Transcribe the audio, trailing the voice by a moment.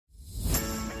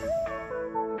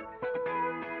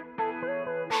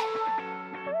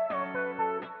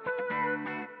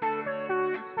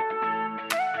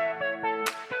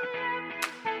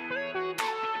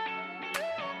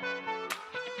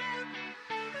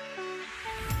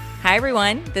Hi,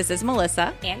 everyone. This is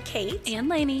Melissa. And Kate. And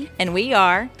Lainey. And we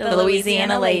are the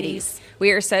Louisiana Ladies.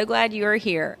 We are so glad you are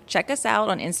here. Check us out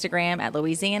on Instagram at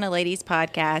Louisiana Ladies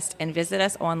Podcast and visit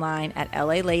us online at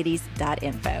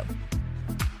laladies.info.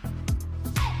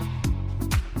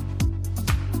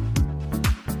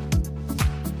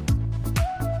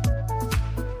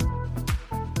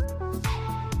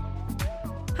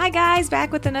 Hi guys,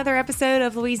 back with another episode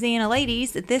of Louisiana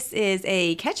Ladies. This is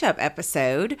a catch-up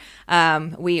episode.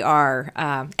 We are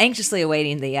anxiously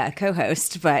awaiting the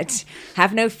co-host, but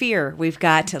have no fear. We've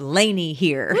got Lainey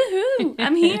here. Woohoo!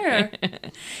 I'm here.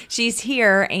 She's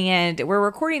here, and we're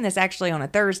recording this actually on a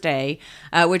Thursday,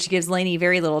 which gives Lainey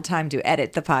very little time to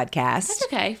edit the podcast. That's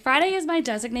okay. Friday is my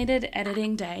designated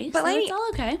editing day, But so Lainey, it's all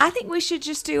okay. I think we should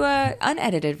just do a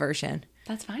unedited version.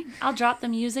 That's fine. I'll drop the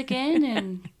music in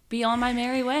and be on my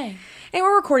merry way. And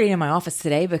we're recording in my office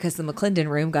today because the McClendon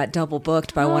room got double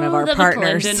booked by one of our the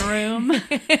partners. McClendon room.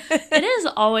 It is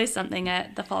always something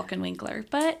at the Falcon Winkler,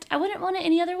 but I wouldn't want it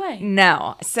any other way.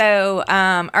 No. So,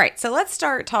 all right. So let's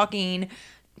start talking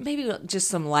maybe just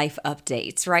some life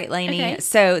updates, right, Lainey? Okay.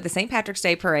 So the St. Patrick's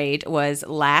Day Parade was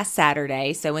last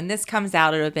Saturday. So when this comes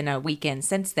out, it'll have been a weekend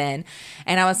since then.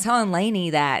 And I was telling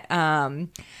Lainey that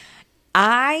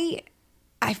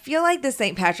I feel like the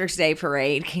St. Patrick's Day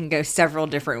Parade can go several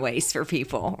different ways for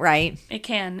people, right? It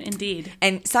can, indeed.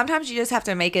 And sometimes you just have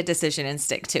to make a decision and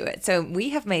stick to it. So we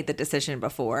have made the decision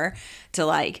before to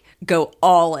like go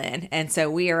all in. And so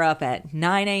we are up at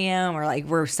 9 a.m. or like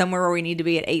we're somewhere where we need to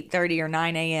be at 8:30 or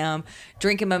 9 a.m.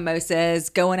 drinking mimosas,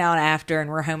 going out after,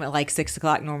 and we're home at like 6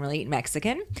 o'clock normally eating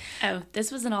Mexican. Oh,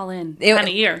 this was an all-in kind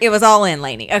of year. It was all in,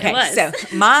 Lainey. Okay, It was. So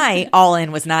my all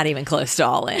in was not even close to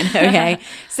all in. Okay,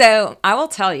 so I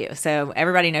will tell you. So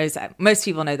everybody knows, most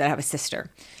people know that I have a sister.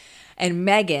 And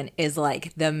Megan is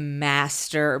like the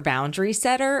master boundary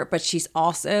setter, but she's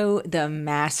also the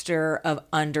master of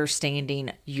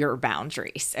understanding your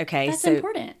boundaries. Okay. That's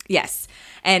important. Yes.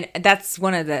 And that's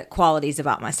one of the qualities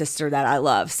about my sister that I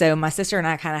love. So my sister and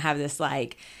I kind of have this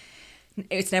like,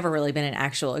 it's never really been an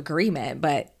actual agreement,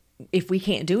 but if we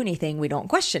can't do anything, we don't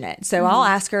question it. So I'll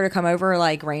ask her to come over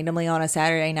like randomly on a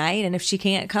Saturday night. And if she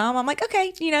can't come, I'm like,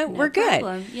 okay, we're good.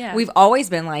 problem. Yeah. We've always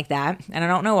been like that. And I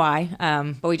don't know why,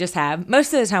 but we just have.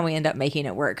 Most of the time we end up making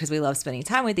it work because we love spending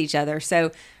time with each other. So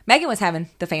Megan was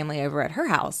having the family over at her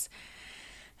house.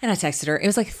 And I texted her. It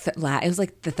was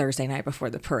like the Thursday night before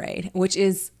the parade, which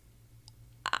is,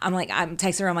 I'm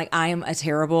texting her. I'm like, I am a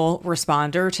terrible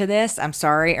responder to this. I'm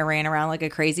sorry. I ran around like a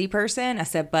crazy person. I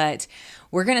said, but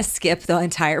we're going to skip the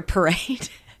entire parade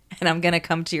and I'm going to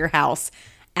come to your house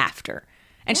after.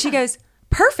 And she goes,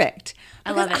 perfect.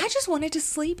 I love it. I just wanted to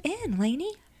sleep in,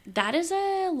 Lainey. That is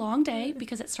a long day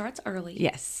because it starts early.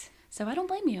 Yes. So I don't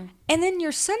blame you. And then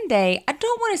your Sunday, I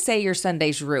don't want to say your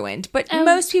Sunday's ruined, but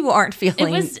most people aren't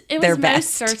feeling it their was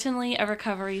best. most certainly a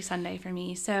recovery Sunday for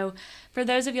me. So for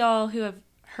those of y'all who have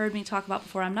heard me talk about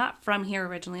before, I'm not from here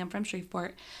originally. I'm from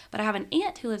Shreveport, but I have an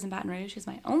aunt who lives in Baton Rouge. She's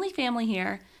my only family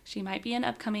here. She might be an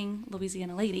upcoming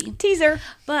Louisiana lady. Teaser.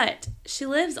 But she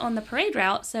lives on the parade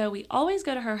route, so we always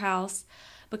go to her house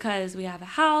because we have a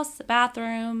house, a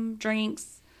bathroom,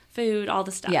 drinks, food, all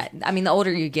the stuff. Yeah, I mean, the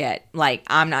older you get, like,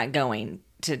 I'm not going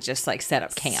to just like set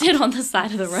up camp. Sit on the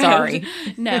side of the road. Sorry.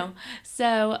 No.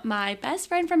 So my best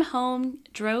friend from home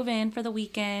drove in for the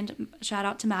weekend. Shout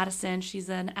out to Madison. She's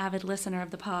an avid listener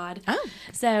of the pod. Oh,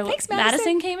 so thanks,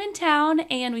 Madison. Came in town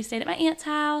and we stayed at my aunt's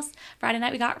house. Friday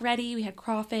night we got ready. We had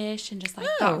crawfish and just like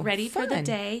got ready for the fun.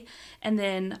 day. And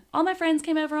then all my friends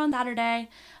came over on Saturday.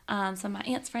 Some of my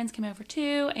aunt's friends came over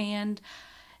too, and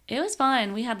it was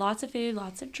fun. We had lots of food,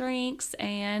 lots of drinks,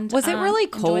 and was it really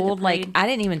enjoyed the cold? Like, parade. I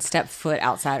didn't even step foot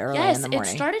outside early in the morning.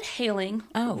 Yes, it started hailing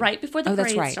right before the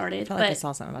that's parade right. started. I feel but like I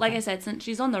saw something about like that. I said, since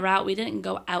she's on the route, we didn't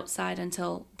go outside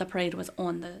until the parade was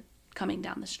coming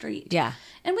down the street. Yeah.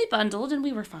 And we bundled and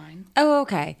we were fine. Oh,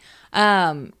 okay.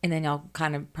 And then y'all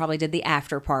kind of probably did the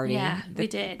after party. Yeah, we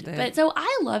did. But so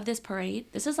I love this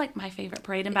parade. This is like my favorite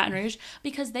parade in Baton Rouge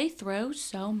because they throw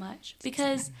so much.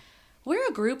 Because we're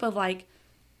a group of like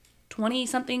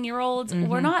 20-something-year-olds.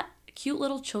 We're not cute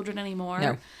little children anymore.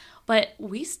 No. But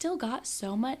we still got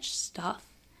so much stuff.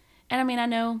 And I mean, I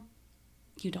know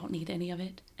you don't need any of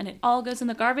it. And it all goes in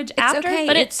the garbage after. Okay.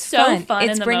 But it's so fun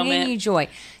It's in the bringing moment. you joy.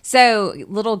 So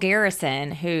little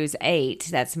Garrison, who's 8,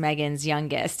 that's Megan's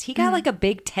youngest, he got like a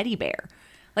big teddy bear.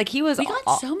 Like he was We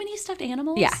got so many stuffed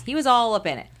animals. Yeah, he was all up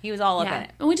in it. He was all up in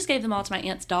it. And we just gave them all to my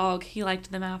aunt's dog. He liked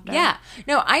them after. Yeah.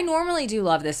 No, I normally do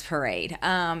love this parade.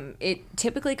 It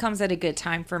typically comes at a good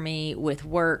time for me with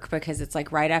work because it's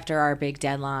like right after our big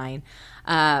deadline.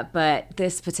 But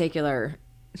this particular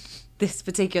this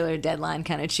particular deadline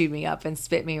kind of chewed me up and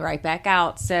spit me right back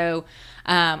out. So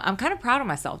I'm kind of proud of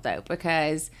myself, though,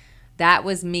 because that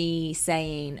was me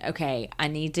saying, okay, I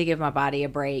need to give my body a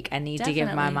break. I need to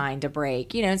give my mind a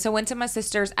break. You know, and so I went to my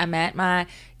sister's. I met my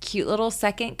cute little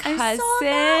second cousin. I saw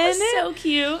that. It was so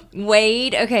cute.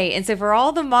 Wade. Okay, and so for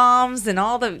all the moms and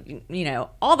all the, you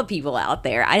know, all the people out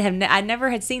there, I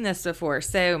never had seen this before.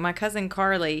 So my cousin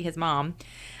Carly, his mom,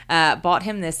 bought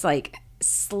him this like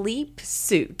sleep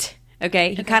suit.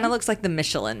 Okay, he kind of looks like the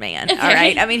Michelin Man. Okay. All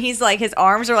right, I mean, he's like, his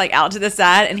arms are like out to the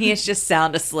side, and he is just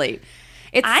sound asleep.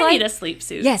 I need a sleep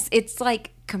suit. Yes, it's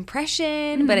like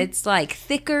compression, but it's like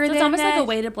thicker than it's almost that. like a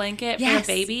weighted blanket for a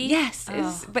baby. Yes,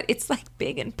 but it's like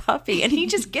big and puffy, and he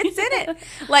just gets in it.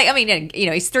 Like, I mean, you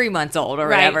know, he's 3 months old or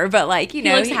whatever, but like, you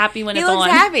know, he looks happy when it's on. He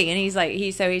looks happy, and he's like,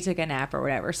 he took a nap or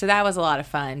whatever. So that was a lot of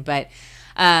fun, but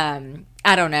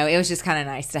I don't know. It was just kind of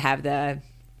nice to have the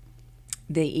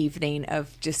evening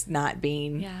of just not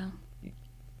being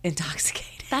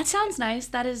intoxicated. That sounds nice.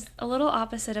 That is a little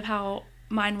opposite of how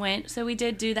mine went. So we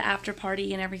did do the after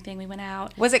party and everything. We went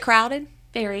out. Was it crowded?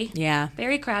 Very. Yeah.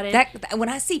 Very crowded. That when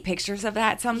I see pictures of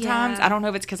that sometimes, I don't know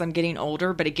if it's because I'm getting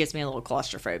older, but it gives me a little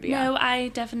claustrophobia. No, I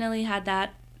definitely had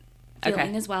that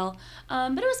feeling as well.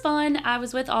 But it was fun. I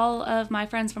was with all of my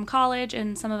friends from college,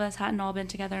 and some of us hadn't all been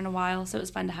together in a while, so it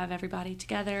was fun to have everybody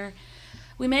together.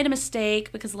 We made a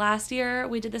mistake because last year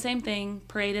we did the same thing,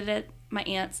 paraded at my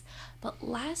aunt's, but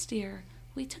last year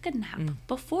we took a nap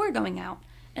before going out.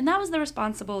 And that was the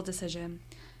responsible decision.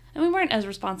 And we weren't as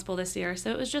responsible this year,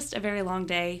 so it was just a very long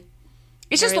day.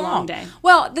 It's just a long day.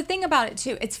 Well, the thing about it,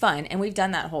 too, it's fun. And we've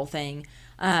done that whole thing.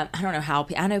 I don't know how.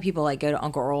 I know people, like, go to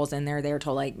Uncle Earl's and they're there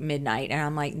till, like, midnight. And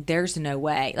I'm like, there's no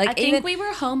way. Like, I think we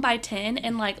were home by 10.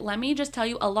 And, like, let me just tell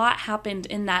you, a lot happened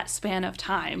in that span of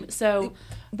time. So,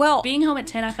 being home at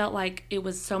 10, I felt like it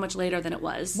was so much later than it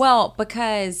was. Well,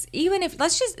 because even if,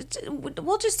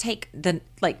 we'll just take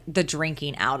the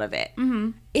drinking out of it.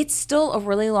 Mm-hmm. It's still a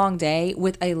really long day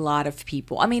with a lot of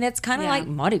people. I mean, it's kind of like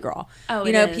Mardi Gras. Oh,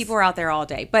 you know, people are out there all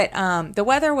day. But the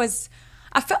weather was,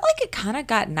 I felt like it kind of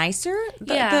got nicer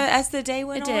as the day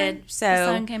went on. It did. So the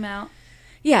sun came out.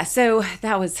 Yeah, so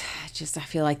that was just, I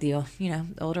feel like the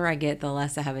older I get, the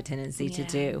less I have a tendency to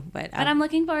do. But I'm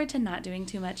looking forward to not doing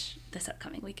too much this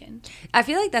upcoming weekend. I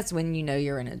feel like that's when you know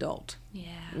you're an adult. Yeah.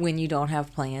 When you don't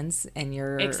have plans and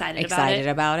you're excited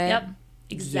about it. Yep,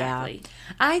 exactly. Yeah.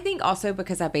 I think also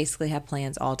because I basically have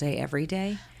plans all day, every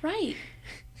day. Right.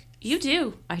 You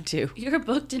do. I do. You're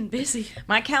booked and busy.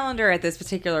 My calendar at this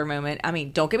particular moment, I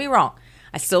mean, don't get me wrong.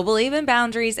 I still believe in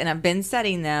boundaries and I've been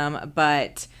setting them,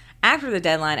 but after the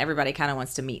deadline, everybody kind of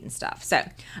wants to meet and stuff. So,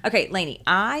 okay, Lainey,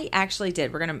 I actually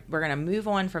did. We're gonna move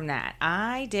on from that.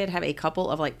 I did have a couple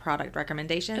of like product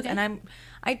recommendations, and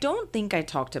I don't think I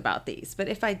talked about these, but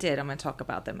if I did, I'm gonna talk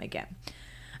about them again.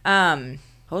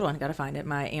 Hold on, I gotta find it.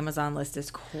 My Amazon list is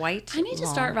quite I need to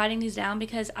long. start writing these down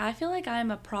because I feel like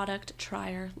I'm a product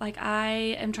trier. Like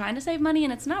I am trying to save money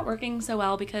and it's not working so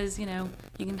well because, you know,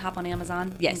 you can hop on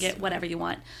Amazon and get whatever you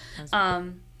want.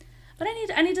 But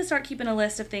I need to start keeping a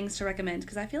list of things to recommend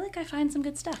because I feel like I find some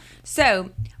good stuff.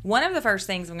 So one of the first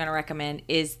things I'm going to recommend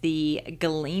is the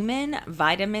Gleeman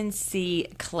Vitamin C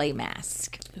Clay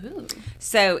Mask. Ooh.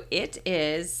 So it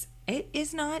is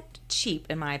not cheap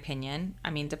in my opinion. I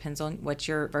mean, depends on what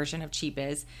your version of cheap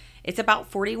is. It's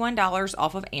about $41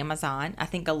 off of Amazon. I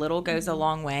think a little goes a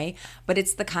long way, but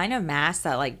it's the kind of mask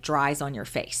that like dries on your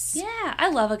face. Yeah, I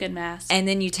love a good mask. And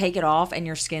then you take it off and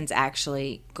your skin's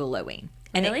actually glowing.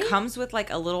 And really? It comes with like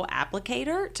a little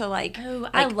applicator to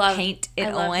I love paint it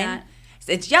I love on. That.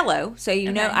 It's yellow, so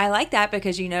you know I like that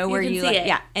because you know where you you see like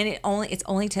it. and it's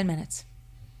only 10 minutes.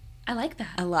 I like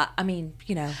that. A lot. I mean,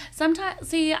 you know.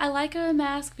 Sometimes, I like a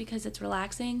mask because it's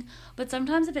relaxing, but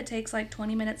sometimes if it takes like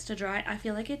 20 minutes to dry, I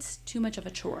feel like it's too much of a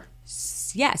chore.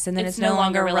 Yes, and then it's no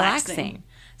longer relaxing.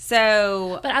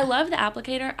 So, but I love the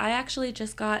applicator. I actually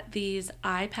just got these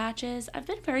eye patches. I've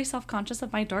been very self-conscious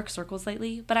of my dark circles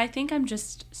lately, but I think I'm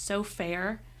just so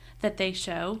fair that they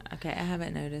show. Okay, I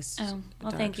haven't noticed. Oh,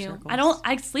 well, thank you. Circles.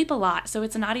 I sleep a lot, so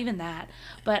it's not even that.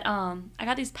 But I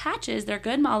got these patches. They're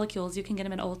good molecules. You can get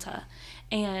them at Ulta.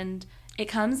 And it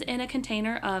comes in a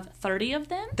container of 30 of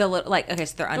them. So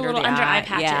they're under the under eye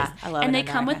patches. Yeah, I love it. And they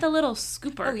come with a little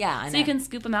scooper. Oh, yeah, I know. So you can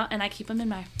scoop them out, and I keep them in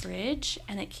my fridge,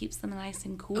 and it keeps them nice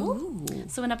and cool. Ooh.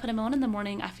 So when I put them on in the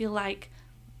morning, I feel like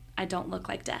I don't look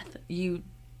like death. You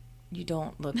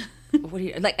don't look. What do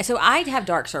you like? So I have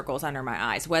dark circles under my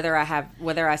eyes, whether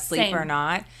I sleep Same. or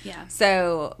not. Yeah.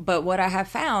 So, but what I have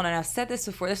found, and I've said this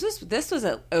before, this was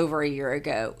over a year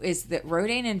ago, is that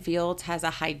Rodan and Fields has a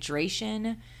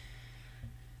hydration.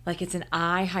 Like it's an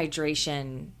eye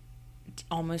hydration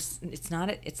almost,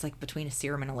 it's like between a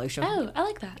serum and a lotion. Oh, I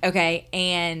like that. Okay.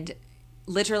 And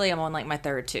literally I'm on like my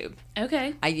third tube.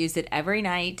 Okay. I use it every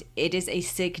night. It is a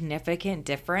significant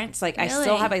difference. Like I still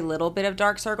Really? have a little bit of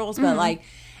dark circles, but like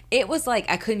it was like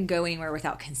I couldn't go anywhere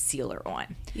without concealer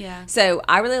on. Yeah. So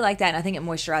I really like that, and I think it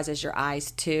moisturizes your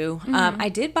eyes too. I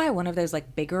did buy one of those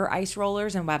like bigger ice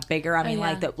rollers, and by bigger I mean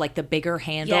yeah. like the bigger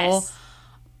handle. Yes.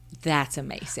 That's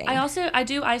amazing. I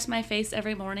do ice my face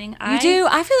every morning. You do?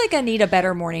 I feel like I need a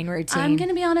better morning routine. I'm going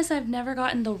to be honest, I've never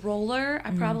gotten the roller.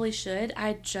 I probably should.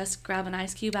 I just grab an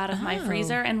ice cube out of my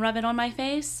freezer and rub it on my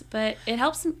face. But it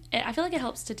helps. I feel like it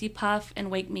helps to depuff and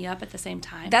wake me up at the same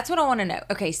time. That's what I want to know.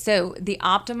 Okay, so the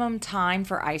optimum time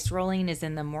for ice rolling is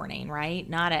in the morning, right?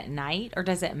 Not at night? Or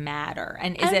does it matter?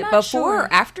 And is I'm it not before sure.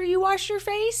 or after you wash your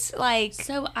face? Like,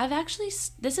 So I've actually,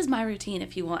 this is my routine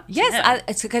if you want to yes, know.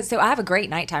 it's because so I have a great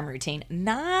nighttime routine.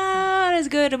 Not as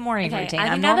good a morning Okay, routine. I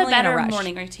I'm think I have a normally in a better rush.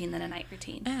 morning routine than a night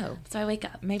routine. Oh. So I wake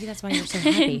up. Maybe that's why you're so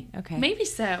happy. Okay. Maybe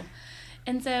so.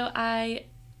 And so I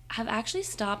have actually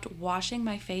stopped washing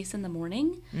my face in the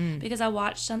morning because I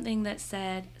watched something that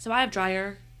said, so I have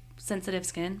drier, sensitive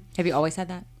skin. Have you always had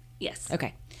that? Yes.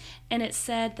 Okay. And it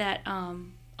said that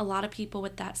a lot of people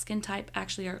with that skin type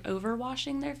actually are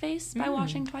overwashing their face by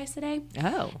washing twice a day.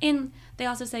 Oh. And they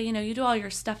also say, you do all your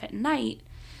stuff at night,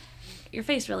 your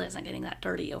face really isn't getting that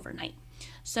dirty overnight.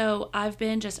 So I've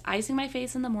been just icing my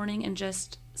face in the morning and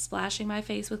just splashing my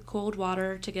face with cold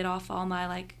water to get off all my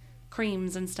like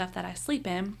creams and stuff that I sleep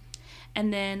in.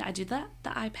 And then I do the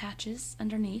eye patches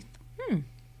underneath.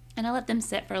 And I let them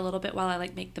sit for a little bit while I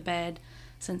like make the bed,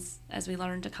 since as we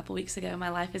learned a couple weeks ago, my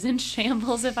life is in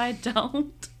shambles if I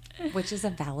don't. Which is a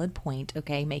valid point.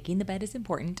 Okay. Making the bed is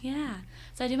important. Yeah.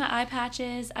 So I do my eye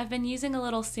patches. I've been using a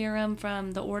little serum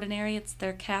from The Ordinary. It's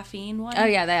their caffeine one. Oh,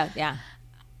 yeah. Yeah.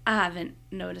 I haven't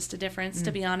noticed a difference,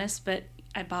 to be honest, but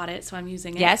I bought it, so I'm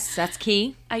using it. Yes, that's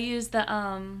key. I use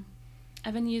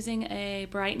I've been using a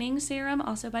brightening serum,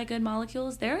 also by Good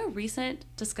Molecules. They're a recent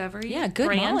discovery. Yeah, Good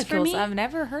brand Molecules. For me. I've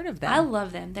never heard of them. I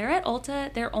love them. They're at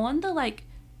Ulta. They're on the like,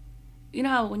 you know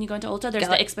how when you go into Ulta, there's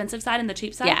like- the expensive side and the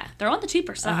cheap side? Yeah. They're on the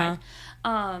cheaper side.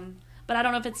 But I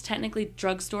don't know if it's technically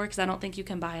drugstore because I don't think you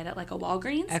can buy it at like a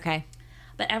Walgreens. Okay.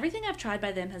 But everything I've tried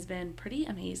by them has been pretty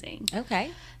amazing. Okay.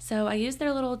 So I use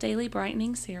their little daily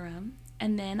brightening serum,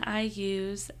 and then I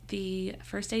use the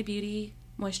First Day Beauty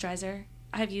moisturizer.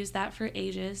 I have used that for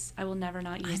ages. I will never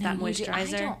not use that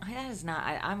moisturizer.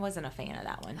 I wasn't a fan of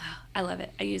that one. I love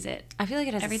it. I use it. I feel like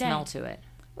it has every a day. smell to it.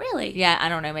 Really? Yeah, I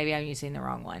don't know. Maybe I'm using the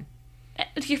wrong one.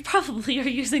 You probably are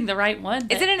using the right one.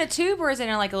 Is it in a tube or is it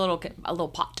in like a little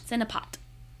pot? It's in a pot.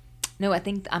 No, I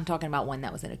think I'm talking about one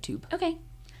that was in a tube. Okay.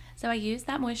 So I use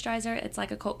that moisturizer. It's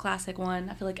like a cult classic one.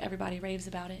 I feel like everybody raves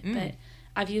about it. But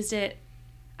I've used it,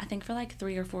 I think, for like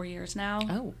 3 or 4 years now.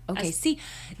 Oh, okay. See,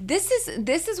 this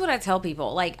is what I tell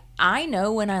people. Like, I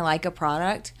know when I like a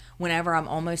product whenever I'm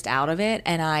almost out of it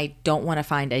and I don't want to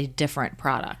find a different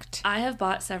product. I have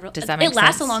bought several. Does that make sense? It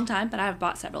lasts sense? a long time, but I have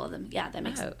bought several of them. Yeah, that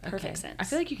makes Oh, perfect okay. sense. I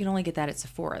feel like you can only get that at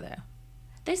Sephora, though.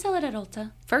 They sell it at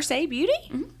Ulta. First Aid Beauty?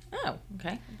 Mm-hmm. Oh,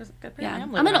 okay. Yeah,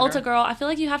 I'm an Ulta girl. I feel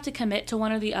like you have to commit to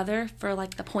one or the other for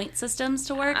like the point systems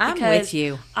to work. I'm because with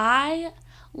you.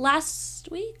 Last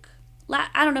week,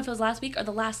 I don't know if it was last week or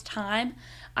the last time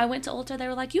I went to Ulta, they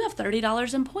were like, you have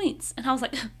 $30 in points. And I was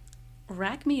like,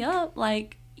 rack me up.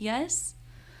 Like, yes.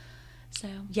 So.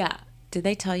 Yeah. Did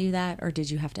they tell you that or did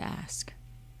you have to ask?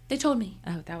 They told me.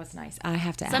 Oh, that was nice. I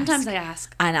have to ask. Sometimes I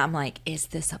ask. And I'm like, is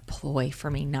this a ploy for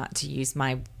me not to use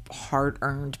my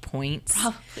hard-earned points?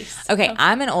 Probably so. Okay,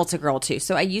 I'm an Ulta girl too.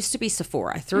 So I used to be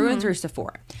Sephora, through and through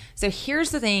Sephora. So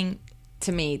here's the thing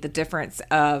to me, the difference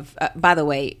of, by the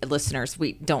way, listeners,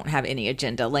 we don't have any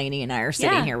agenda. Lainey and I are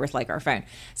sitting here with like our phone.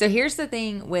 So here's the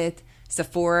thing with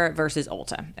Sephora versus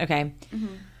Ulta, okay?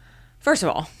 First of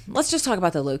all, let's just talk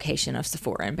about the location of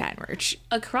Sephora in Baton Rouge.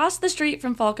 Across the street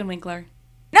from Falk and Winkler.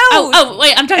 No! Oh,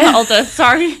 wait, I'm talking about Ulta.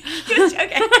 Sorry.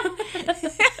 Okay.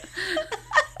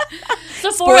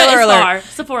 Sephora Spoiler is alert. far.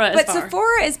 Sephora is But far.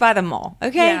 Sephora is by the mall,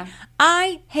 okay? Yeah.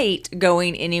 I hate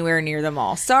going anywhere near the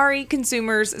mall. Sorry,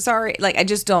 consumers. Sorry. Like, I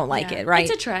just don't like it, right?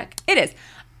 It's a trek. It is.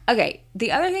 Okay.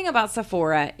 The other thing about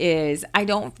Sephora is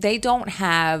they don't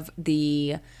have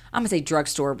the, I'm going to say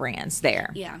drugstore brands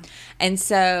there. Yeah. And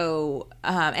so,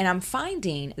 and I'm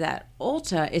finding that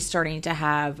Ulta is starting to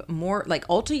have more, like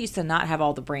Ulta used to not have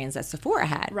all the brands that Sephora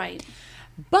had. Right.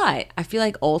 But I feel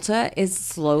like Ulta is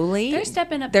slowly... They're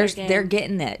stepping up their game. They're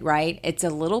getting it, right? It's a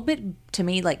little bit, to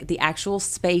me, like the actual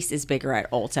space is bigger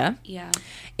at Ulta. Yeah.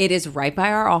 It is right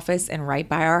by our office and right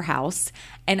by our house.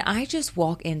 And I just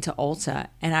walk into Ulta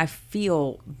and I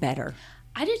feel better.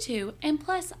 I do too. And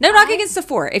plus, No knock against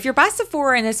Sephora. If you're by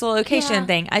Sephora in this location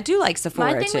thing, I do like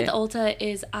Sephora my thing too. with Ulta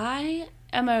is I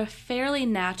am a fairly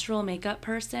natural makeup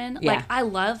person. Yeah. Like, I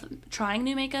love trying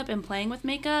new makeup and playing with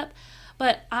makeup,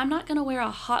 but I'm not going to wear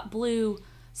a hot blue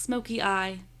smoky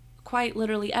eye quite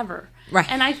literally ever. Right.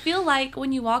 And I feel like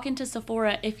when you walk into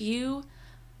Sephora, if you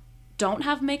don't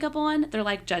have makeup on, they're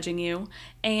like judging you,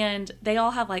 and they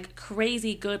all have like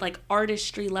crazy good like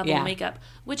artistry level makeup,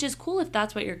 which is cool if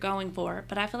that's what you're going for,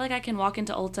 but I feel like I can walk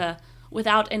into Ulta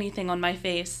without anything on my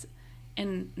face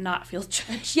and not feel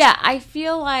judged. Yeah, I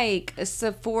feel like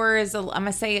Sephora is, I'm going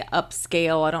to say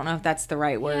upscale. I don't know if that's the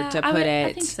right word to put it.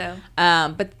 I think so.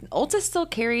 But Ulta still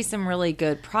carries some really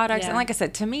good products. Yeah. And like I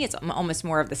said, to me, it's almost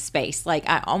more of the space. Like,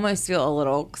 I almost feel a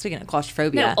little, speaking of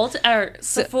claustrophobia. No,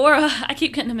 Sephora, I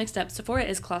keep getting them mixed up. Sephora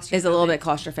is claustrophobic. Is a little bit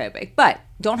claustrophobic. But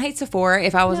don't hate Sephora.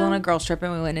 If I was on a girls trip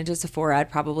and we went into Sephora,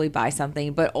 I'd probably buy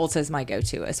something. But Ulta's my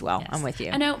go-to as well. Yes. I'm with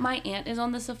you. I know my aunt is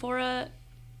on the Sephora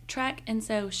track, and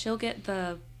so she'll get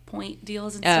the point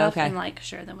deals and stuff and like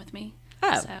share them with me.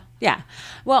 Oh, yeah.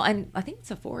 Well, and I think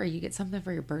Sephora, you get something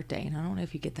for your birthday, and I don't know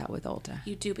if you get that with Ulta.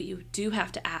 You do, but you do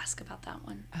have to ask about that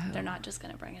one. Oh. They're not just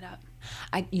going to bring it up.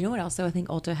 You know what else, though, I think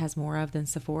Ulta has more of than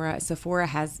Sephora? Sephora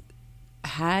has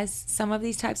some of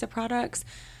these types of products,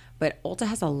 but Ulta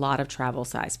has a lot of travel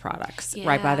size products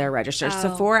right by their register.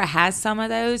 Sephora has some of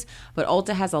those, but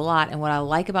Ulta has a lot. And what I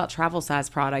like about travel size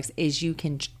products is you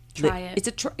can try it.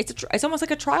 It's almost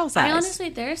like a trial size. I honestly,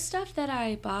 there's stuff that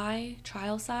I buy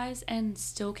trial size and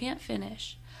still can't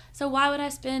finish. So why would I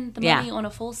spend the money on a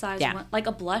full size one? Like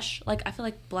a blush. Like, I feel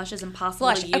like blush is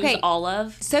impossible to use all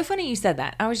of. So funny you said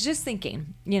that. I was just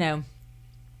thinking, I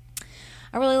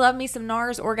really love me some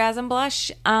NARS Orgasm Blush.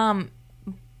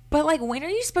 But, like, when are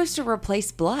you supposed to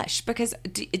replace blush? Because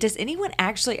does anyone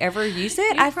actually ever use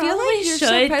it? I feel like you're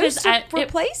supposed to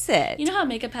replace it. You know how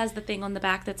makeup has the thing on the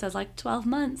back that says, like, 12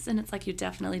 months? And it's like you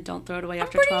definitely don't throw it away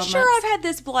after 12 months. I'm pretty sure I've had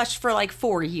this blush for, like,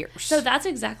 4 years. So that's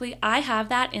exactly, I have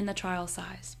that in the trial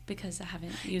size because I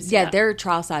haven't used it. Yeah, their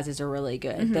trial sizes are really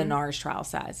good. Mm-hmm. The NARS trial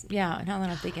size. Yeah, now that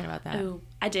I'm thinking about that. Ooh,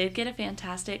 I did get a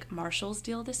fantastic Marshalls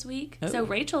deal this week. Ooh. So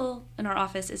Rachel in our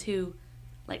office is who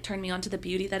like turned me on to the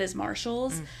beauty that is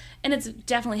Marshalls. And it's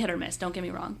definitely hit or miss, don't get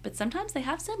me wrong, but sometimes they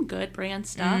have some good brand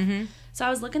stuff. So I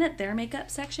was looking at their makeup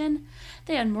section.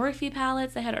 They had Morphe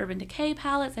palettes, they had Urban Decay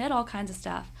palettes, they had all kinds of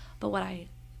stuff. But what I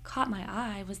caught my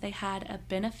eye was they had a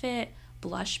Benefit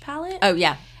blush palette. Oh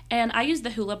yeah. And I use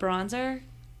the Hoola bronzer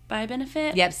by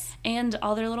Benefit. Yes. And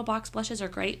all their little box blushes are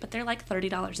great, but they're like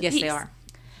 $30 a piece. Yes, they are.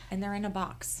 And they're in a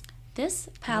box. This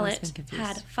palette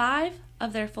had 5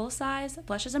 of their full-size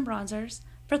blushes and bronzers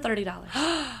for $30.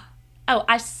 Oh,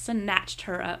 I snatched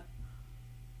her up.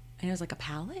 And it was like a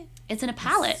palette? It's in a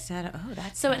palette.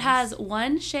 That's so nice. It has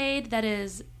one shade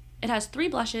it has 3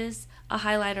 blushes, a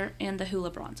highlighter, and the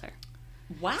Hoola bronzer.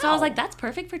 Wow. So I was like, that's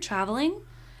perfect for traveling.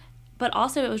 But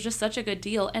also, it was just such a good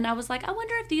deal. And I was like, I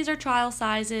wonder if these are trial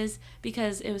sizes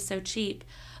because it was so cheap.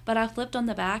 But I flipped on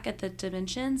the back at the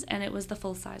dimensions, and it was the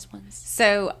full-size ones.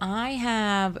 So I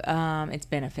have, it's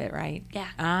Benefit, right? Yeah.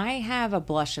 I have a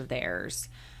blush of theirs.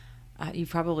 You've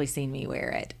probably seen me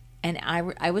wear it. And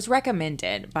I was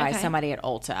recommended by somebody at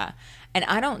Ulta. And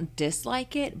I don't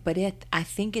dislike it, but I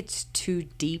think it's too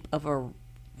deep of a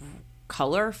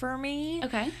color for me.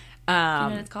 Okay. Do you know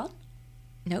what it's called?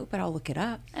 No, but I'll look it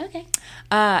up. Okay.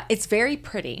 It's very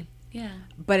pretty. Yeah.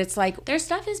 But it's like... Their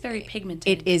stuff is very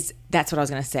pigmented. It is. That's what I was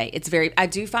going to say. It's very... I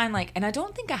do find like... And I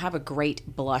don't think I have a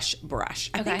great blush brush.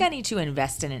 I think I need to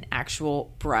invest in an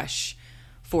actual brush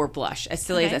for blush. As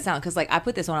silly as that sounds. Because like I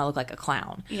put this on, I look like a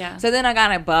clown. Yeah. So then I got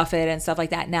to buff it and stuff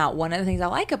like that. Now, one of the things I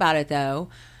like about it though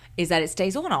is that it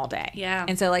stays on all day. Yeah.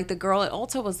 And so like the girl at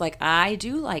Ulta was like, I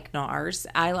do like NARS.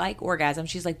 I like Orgasm.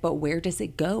 She's like, but where does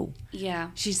it go? Yeah.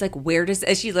 She's like,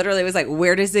 she literally was like,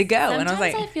 where does it go? Sometimes and I was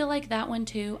like, I feel like that one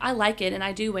too. I like it and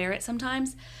I do wear it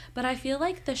sometimes, but I feel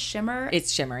like the shimmer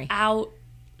it's shimmery.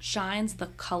 Outshines the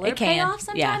color payoff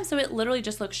sometimes. So it literally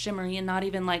just looks shimmery and not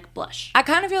even like blush. I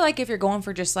kind of feel like if you're going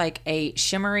for just like a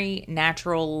shimmery,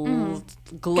 natural,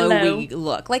 glowy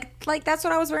look, like that's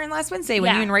what I was wearing last Wednesday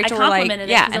when you and Rachel were like,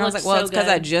 and I was like, well, it's because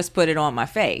I just put it on my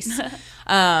face. So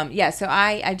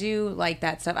I do like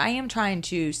that stuff. I am trying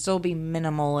to still be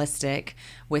minimalistic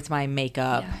with my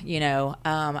makeup.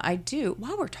 I do.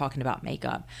 While we're talking about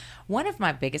makeup, one of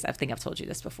my biggest, I think I've told you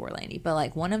this before, Lainey, but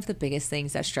like one of the biggest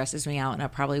things that stresses me out, and I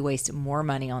probably waste more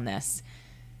money on this,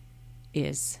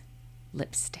 is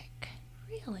lipstick.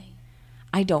 Really?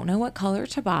 I don't know what color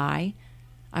to buy.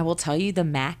 I will tell you the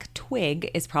MAC Twig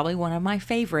is probably one of my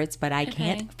favorites, but I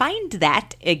can't find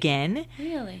that again.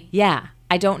 Really? Yeah.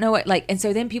 I don't know what, like, and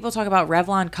so then people talk about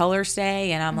Revlon Color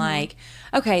Stay, and I'm like,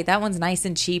 okay, that one's nice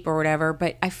and cheap or whatever,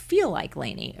 but I feel like,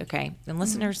 Lainey, okay, and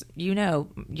listeners, you know,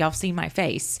 y'all seen my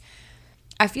face.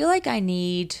 I feel like I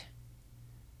need,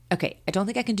 okay, I don't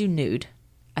think I can do nude.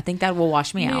 I think that will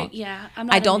wash me out. Yeah, I'm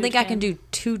not I don't a think nude I can fan. do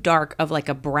too dark of like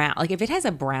a brown. Like if it has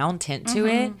a brown tint to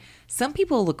it, some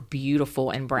people look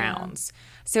beautiful in browns.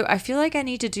 So I feel like I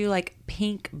need to do like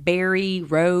pink, berry,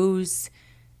 rose.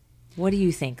 What do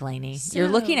you think, Lainey? You're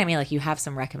looking at me like you have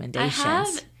some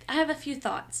recommendations. I have a few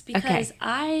thoughts because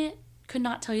I could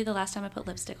not tell you the last time I put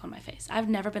lipstick on my face. I've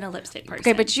never been a lipstick person.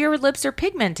 Okay, but your lips are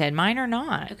pigmented. Mine are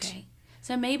not. Okay.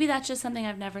 So maybe that's just something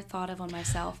I've never thought of on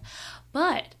myself.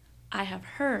 But I have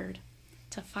heard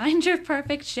to find your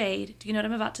perfect shade. Do you know what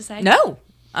I'm about to say? No.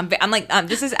 I'm like,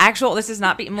 this is actual. This is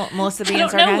not Melissa being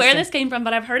sarcastic. I don't know where this came from,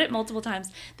 but I've heard it multiple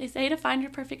times. They say to find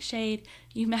your perfect shade,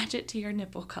 you match it to your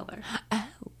nipple color. Oh.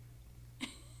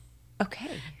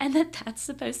 Okay. And that's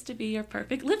supposed to be your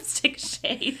perfect lipstick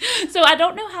shade. So I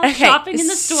don't know how shopping in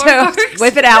the store works.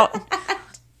 Whip it out.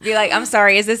 Be like, I'm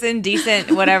sorry, is this indecent,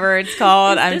 whatever it's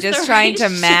called? I'm just trying to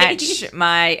match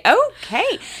my...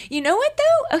 Okay. You know what,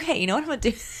 though? Okay, you know what I'm going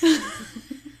to do?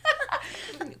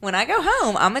 When I go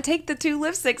home, I'm going to take the 2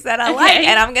 lipsticks that I like,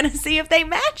 and I'm going to see if they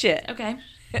match it. Okay.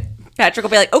 Patrick will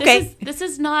be like, okay. This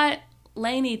is not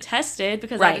Lainey tested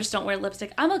because I just don't wear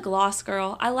lipstick. I'm a gloss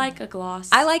girl. I like a gloss.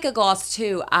 I like a gloss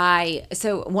too.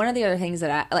 So one of the other things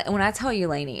that I like, when I tell you,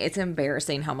 Lainey, it's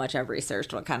embarrassing how much I've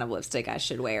researched what kind of lipstick I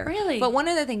should wear. Really? But one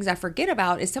of the things I forget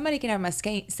about is somebody can have my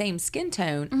same skin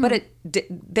tone, but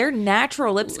their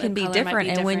natural lips can be different.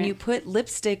 And when you put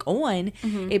lipstick on,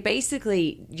 it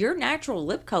basically, your natural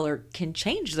lip color can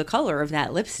change the color of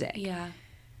that lipstick. Yeah.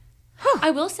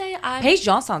 I will say Paige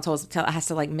Johnson has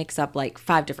to like mix up like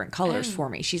 5 different colors for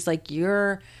me. She's like,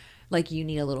 you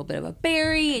need a little bit of a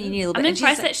berry and you need a little bit. I'm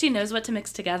impressed that she knows what to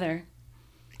mix together.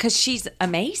 Because she's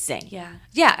amazing. Yeah.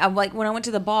 Yeah. I'm like, when I went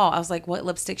to the ball, I was like, what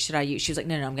lipstick should I use? She was like,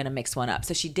 no, I'm going to mix one up.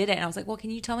 So she did it. And I was like, well,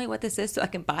 can you tell me what this is so I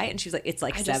can buy it? And she was like, it's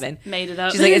like I 7. Just made it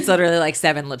up. She's like, it's literally like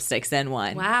 7 lipsticks in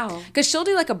one. Wow. Because she'll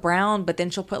do like a brown, but then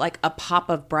she'll put like a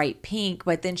pop of bright pink.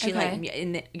 But then she she has a whole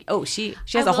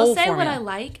formula. I will say what I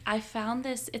like. I found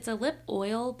this. It's a lip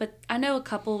oil, but I know a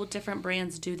couple different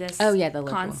brands do this. Oh yeah, the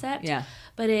lip concept. Oil. Yeah.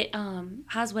 But it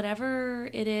has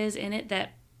whatever it is in it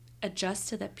that adjust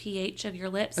to the pH of your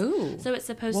lips. Ooh. So it's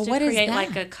supposed to create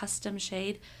like a custom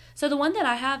shade. So the one that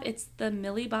I have, it's the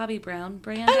Millie Bobby Brown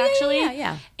brand actually.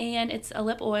 Yeah. And it's a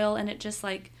lip oil and it just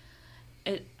like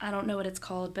I don't know what it's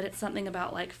called, but it's something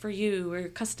about like for you or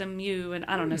custom you and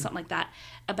I don't know, something like that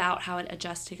about how it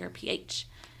adjusts to your pH.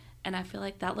 And I feel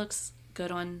like that looks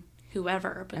good on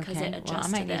whoever because it adjusts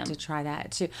to them. I might need to try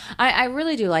that too. I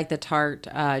really do like the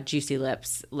Tarte Juicy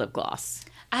Lips lip gloss.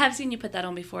 I have seen you put that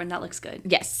on before, and that looks good.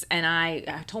 Yes, and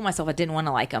I told myself I didn't want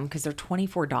to like them because they're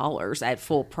 $24 at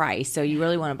full price, so you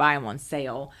really want to buy them on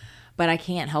sale. But I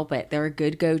can't help it. They're a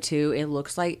good go-to. It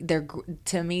looks like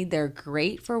to me, they're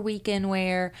great for weekend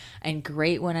wear and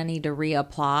great when I need to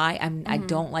reapply. I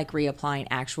don't like reapplying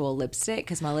actual lipstick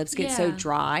because my lips get so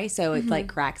dry, so it like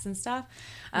cracks and stuff.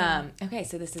 Yeah. Okay,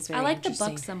 so this is very interesting. I like the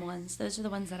Buxom ones. Those are the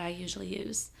ones that I usually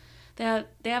use. They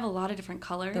have a lot of different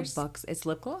colors. It's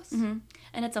lip gloss? Mm-hmm.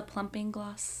 And it's a plumping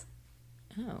gloss.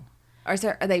 Oh. Are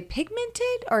they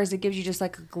pigmented or is it gives you just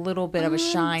like a little bit of a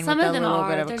shine some with of them a little are.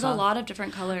 bit of There's a color? A lot of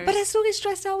different colors. But I still get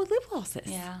stressed out with lip glosses.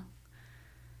 Yeah.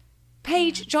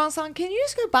 Paige Johnson, can you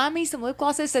just go buy me some lip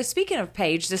glosses? So speaking of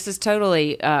Paige, this is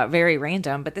totally very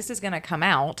random, but this is going to come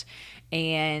out.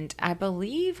 And I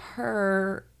believe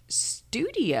her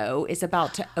studio is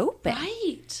about to open.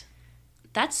 Right.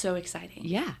 That's so exciting.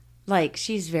 Yeah. Like,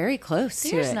 she's very close to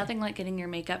it. There's nothing like getting your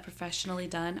makeup professionally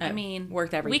done. I mean,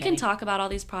 worth every we penny. can talk about all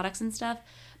these products and stuff,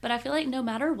 but I feel like no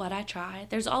matter what I try,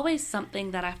 there's always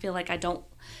something that I feel like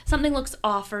something looks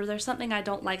off or there's something I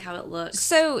don't like how it looks.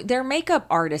 So they're makeup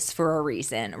artists for a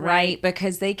reason, right?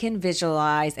 Because they can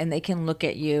visualize and they can look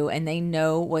at you and they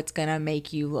know what's going to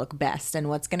make you look best and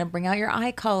what's going to bring out your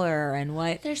eye color and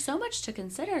what. There's so much to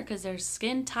consider because there's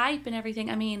skin type and everything.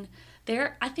 I mean,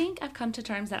 I think I've come to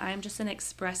terms that I'm just an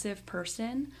expressive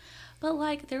person, but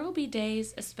like there will be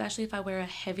days, especially if I wear a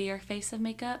heavier face of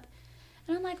makeup,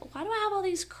 and I'm like, why do I have all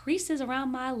these creases around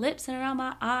my lips and around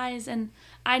my eyes? And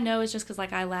I know it's just because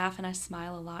like I laugh and I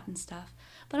smile a lot and stuff,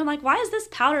 but I'm like, why is this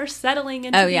powder settling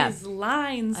into these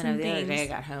lines I know, and the things? other day I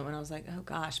got home and I was like, oh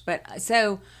gosh. But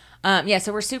so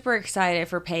we're super excited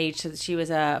for Paige. So she was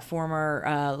a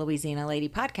former Louisiana Lady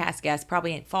podcast guest,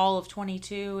 probably in fall of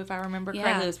 22, if I remember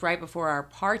correctly. It was right before our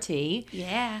party.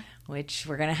 Yeah. which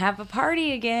we're going to have a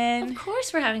party again. Of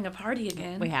course we're having a party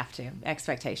again. We have to.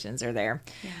 Expectations are there.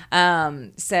 Yeah.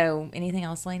 So anything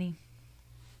else, Lainey?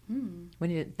 We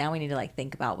need to like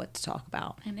think about what to talk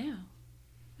about. I know.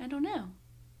 I don't know.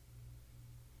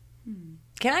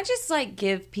 Can I just like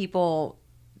give people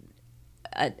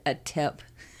a tip?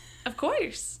 Of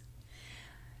course.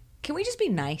 Can we just be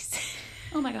nice?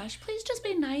 Oh my gosh, please just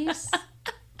be nice.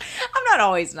 I'm not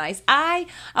always nice. I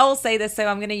will say this, so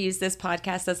I'm going to use this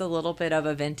podcast as a little bit of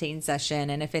a venting session.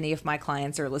 And if any of my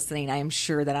clients are listening, I am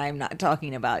sure that I'm not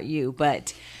talking about you,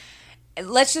 but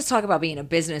let's just talk about being a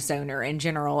business owner in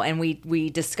general. And we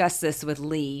discussed this with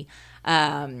Lee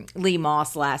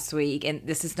Moss last week. And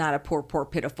this is not a poor,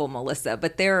 pitiful Melissa,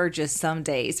 but there are just some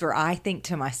days where I think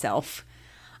to myself,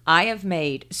 I have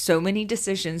made so many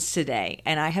decisions today,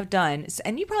 and I have done,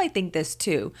 and you probably think this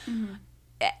too,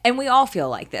 and we all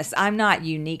feel like this. I'm not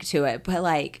unique to it, but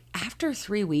like after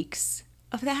 3 weeks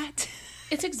of that,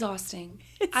 it's exhausting.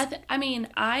 I mean,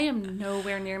 I am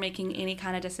nowhere near making any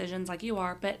kind of decisions like you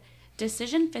are, but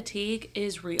decision fatigue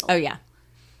is real. Oh yeah,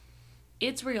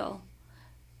 it's real.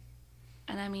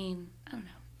 And I mean, I don't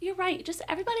know. You're right. Just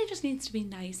everybody just needs to be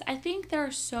nice. I think there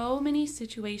are so many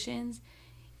situations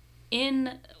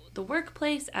in the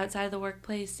workplace, outside of the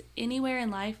workplace, anywhere in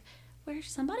life, where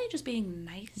somebody just being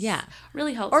nice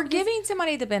really helps. Or giving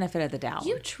somebody the benefit of the doubt.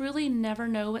 You truly never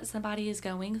know what somebody is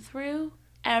going through,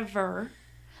 ever.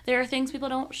 There are things people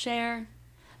don't share.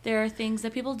 There are things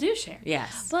that people do share.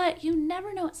 Yes. But you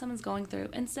never know what someone's going through.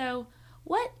 And so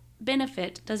what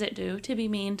benefit does it do to be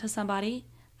mean to somebody?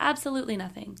 Absolutely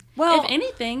nothing. Well, if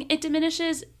anything, it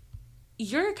diminishes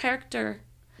your character.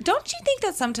 Don't you think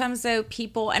that sometimes, though,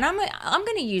 people, and I'm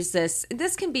going to use this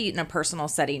can be in a personal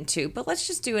setting too, but let's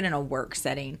just do it in a work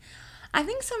setting. I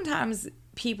think sometimes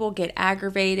people get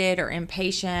aggravated or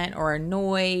impatient or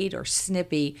annoyed or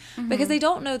snippy because they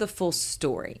don't know the full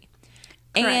story.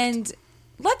 Correct. And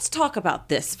let's talk about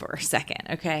this for a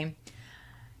second, okay?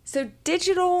 So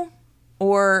digital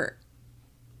or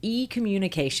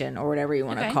e-communication or whatever you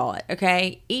want to call it,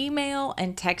 okay? Email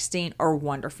and texting are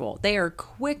wonderful. They are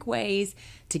quick ways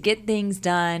to get things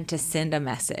done, to send a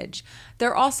message.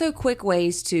 They're also quick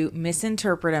ways to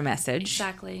misinterpret a message.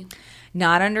 Exactly.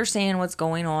 Not understand what's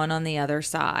going on the other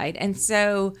side. And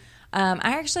so I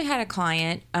actually had a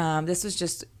client, this was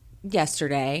just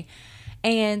yesterday,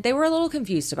 and they were a little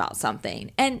confused about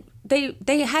something. And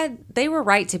they were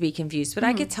right to be confused, but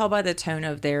I could tell by the tone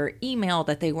of their email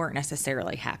that they weren't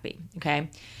necessarily happy. Okay.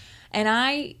 And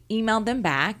I emailed them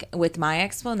back with my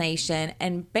explanation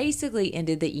and basically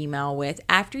ended the email with,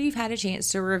 after you've had a chance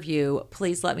to review,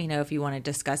 please let me know if you want to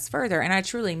discuss further. And I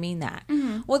truly mean that.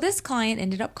 Well, this client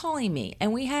ended up calling me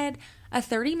and we had a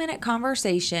 30-minute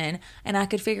conversation, and I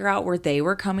could figure out where they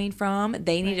were coming from.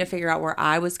 They needed to figure out where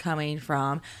I was coming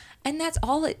from. And that's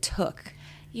all it took.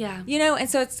 Yeah. You know, and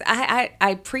so it's,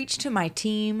 I preach to my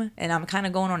team, and I'm kind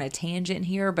of going on a tangent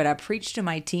here, but I preach to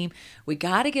my team, we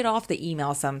got to get off the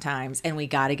email sometimes, and we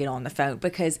got to get on the phone,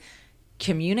 because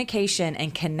communication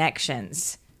and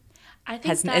connections I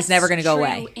think is never going to go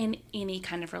away. In any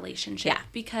kind of relationship. Yeah.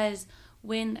 Because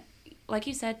when, like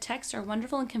you said, texts are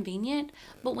wonderful and convenient,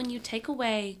 but when you take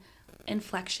away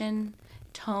inflection,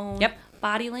 tone,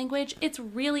 body language, it's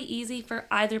really easy for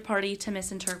either party to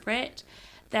misinterpret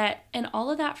that, and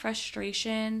all of that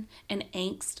frustration and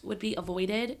angst would be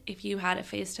avoided if you had a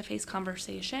face-to-face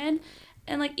conversation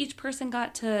and like each person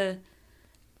got to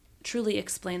truly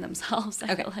explain themselves.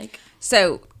 I feel like.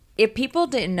 So if people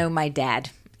didn't know my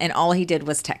dad and all he did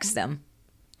was text them,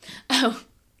 I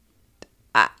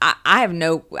have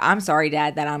no, I'm sorry,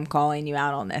 Dad, that I'm calling you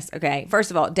out on this. Okay. First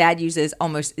of all, Dad uses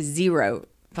almost zero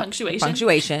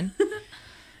punctuation.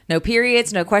 No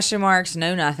periods, no question marks,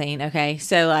 no nothing. Okay.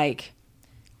 So like,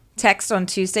 text on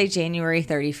Tuesday, January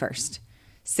 31st.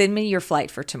 Send me your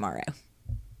flight for tomorrow.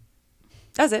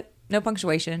 That's it. No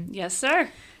punctuation. Yes, sir.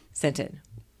 Sent it.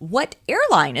 What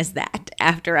airline is that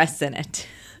after I sent it?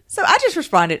 So I just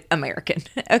responded, American.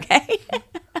 Okay.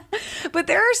 But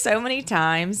there are so many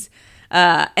times,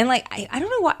 and like, I don't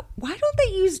know why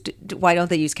don't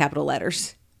they use capital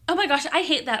letters? Oh my gosh, I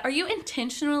hate that. Are you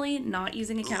intentionally not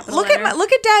using a capital letter?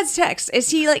 Look at Dad's text. Is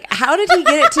he like, how did he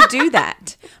get it to do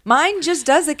that? Mine just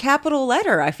does a capital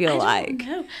letter, I feel like.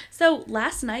 No. So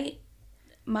last night,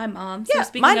 my mom,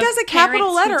 mine does a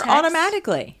capital letter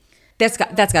automatically. That's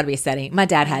got to be a setting. My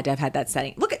dad had to have had that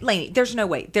setting. Look at Lainey. There's no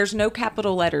way. There's no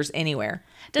capital letters anywhere.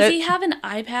 Does he have an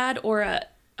iPad or a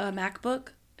MacBook?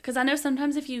 Because I know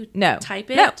sometimes if you type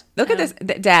it. No. Look at this.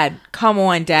 Dad, come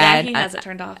on, Dad. Yeah, he has it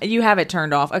turned off. You have it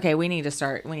turned off. Okay, we need to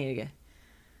start. We need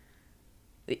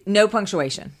to get. No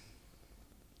punctuation.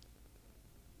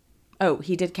 Oh,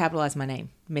 he did capitalize my name,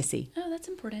 Missy. Oh, that's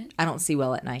important. I don't see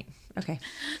well at night. Okay.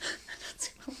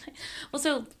 Well,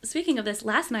 so speaking of this,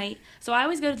 last night, so I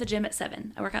always go to the gym at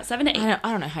 7. I work out 7 to 8.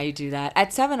 I don't know how you do that.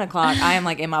 At 7 o'clock, I am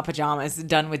like in my pajamas,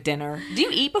 done with dinner. Do you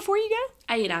eat before you go?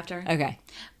 I eat after. Okay.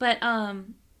 But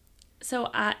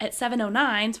so at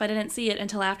 7:09, so I didn't see it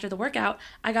until after the workout,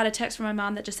 I got a text from my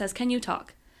mom that just says, "Can you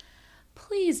talk?"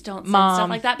 Please don't send stuff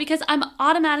like that, because I'm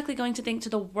automatically going to think to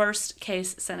the worst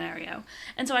case scenario.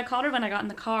 And so I called her when I got in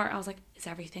the car. I was like, "Is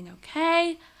everything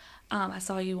okay? I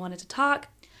saw you wanted to talk."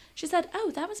 She said,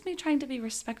 "Oh, that was me trying to be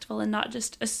respectful and not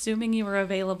just assuming you were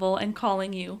available and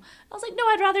calling you." I was like, "No,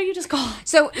 I'd rather you just call."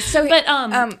 So,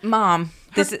 But Mom,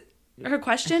 her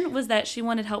question was that she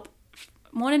wanted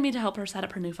me to help her set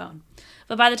up her new phone.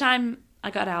 But by the time I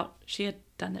got out, she had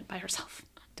done it by herself.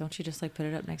 Don't you just like put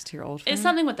it up next to your old phone? It's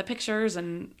something with the pictures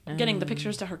and getting the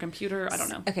pictures to her computer. I don't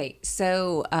know. Okay,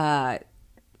 so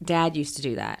Dad used to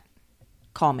do that.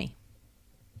 Call me.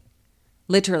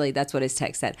 Literally, that's what his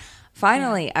text said.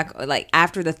 Finally,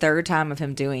 after the third time of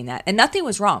him doing that, and nothing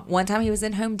was wrong. One time he was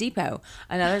in Home Depot.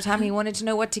 Another time he wanted to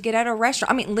know what to get at a restaurant.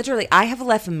 I mean, literally, I have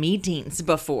left meetings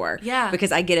before. Yeah.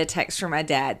 Because I get a text from my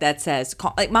dad that says,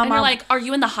 "Call." Like my and mom. you're like, "Are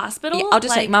you in the hospital?" Yeah, I'll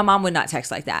just say my mom would not text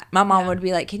like that. My mom would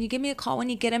be like, "Can you give me a call when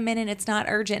you get a minute? It's not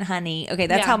urgent, honey." Okay,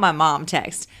 that's how my mom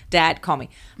texts. Dad, call me.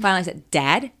 Finally, I said,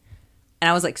 "Dad," and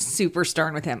I was like super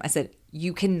stern with him. I said,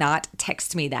 "You cannot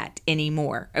text me that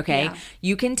anymore, okay? Yeah.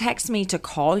 You can text me to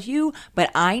call you,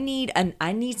 but I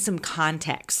need some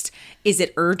context. Is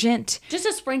it urgent? Just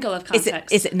a sprinkle of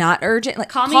context. Is it not urgent? Like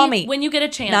call me when you get a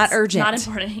chance. Not urgent. Not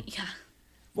important." Yeah.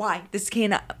 Why? This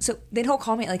cannot. So then he'll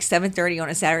call me at like 7:30 on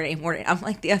a Saturday morning. I'm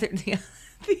like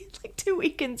like 2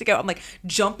 weekends ago, I'm like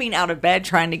jumping out of bed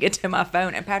trying to get to my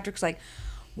phone, and Patrick's like,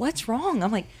 "What's wrong?"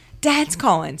 I'm like, "Dad's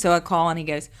calling." So I call and he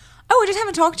goes, "Oh, I just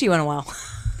haven't talked to you in a while."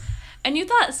 And you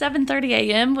thought 7:30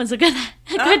 a.m. was a good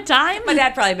time? My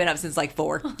dad probably been up since like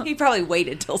 4. He probably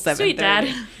waited till 7:30. Sweet dad.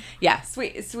 Yeah,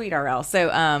 sweet RL.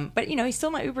 So, but he's still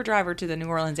my Uber driver to the New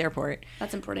Orleans airport.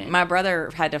 That's important. My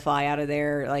brother had to fly out of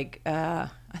there.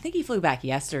 I think he flew back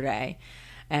yesterday,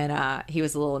 and he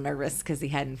was a little nervous because he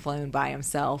hadn't flown by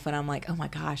himself. And I'm like, oh my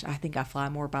gosh, I think I fly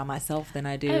more by myself than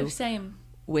I do same.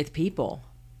 with people.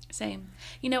 Same.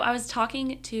 I was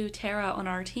talking to Tara on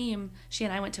our team. She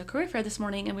and I went to a career fair this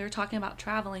morning, and we were talking about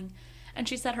traveling. And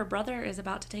she said her brother is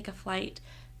about to take a flight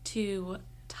to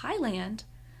Thailand,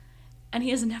 and he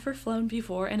has never flown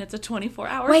before, and it's a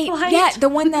 24-hour flight. Wait, yeah, the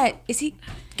one that, is he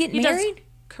getting married?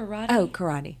 Karate. Oh,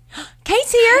 karate.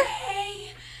 Kate's here.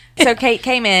 Hey. So Kate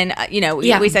came in,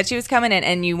 we said she was coming in,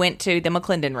 and you went to the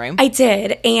McClendon room. I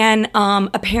did, and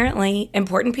apparently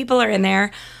important people are in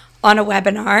there on a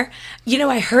webinar.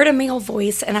 I heard a male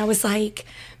voice, and I was like,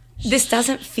 this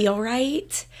doesn't feel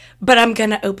right, but I'm going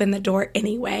to open the door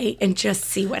anyway and just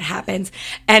see what happens.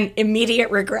 And immediate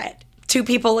regret. 2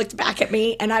 people looked back at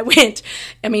me, and I went,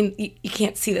 you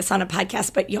can't see this on a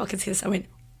podcast, but y'all can see this. I went,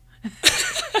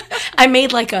 I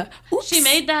made like a, oops. She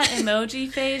made that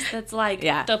emoji face that's like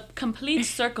the complete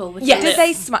circle with Did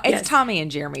they smile? It's Tommy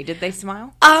and Jeremy. Did they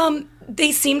smile?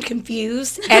 They seemed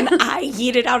confused, and I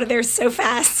yeeted out of there so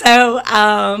fast. So,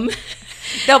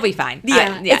 they'll be fine.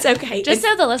 It's okay. Just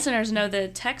so the listeners know, the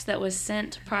text that was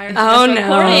sent prior to Oh, this no.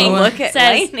 recording Look at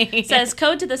Lainey. says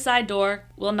code to the side door.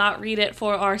 Will not read it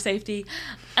for our safety.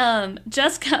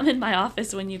 Just come in my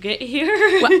office when you get here.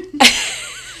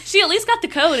 She at least got the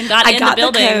code and got in the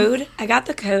building. I got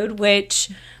the code,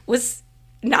 which was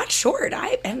not short.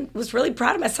 I was really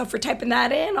proud of myself for typing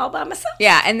that in all by myself.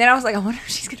 Yeah, and then I was like, I wonder if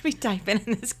she's going to be typing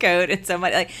in this code. And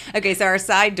somebody okay, so our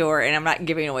side door, and I'm not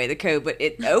giving away the code, but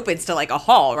it opens to like a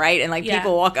hall, right? And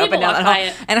people walk up and down that hall.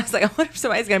 It. And I was like, I wonder if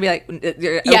somebody's going to be like, open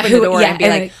the door and be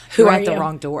like, who you're are at the you?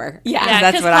 wrong door. Yeah,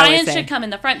 that's what I was clients saying. should come in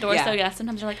the front door. Yeah. So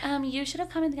sometimes you're like, you should have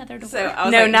come in the other door. So I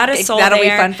was No, not a soul that'll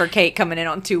there. be fun for Kate coming in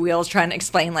on 2 wheels trying to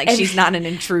explain she's not an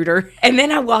intruder. And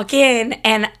then I walk in,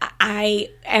 and I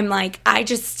am like, I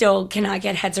just still cannot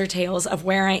get heads or tails of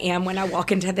where I am when I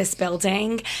walk into this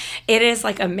building. It is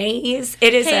like a maze.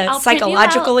 It is a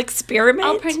psychological experiment.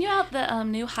 I'll print you out the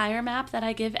new hire map that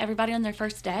I give everybody on their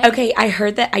first day. Okay, I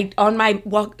heard that on my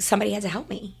walk, somebody had to help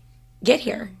me get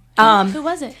here. Who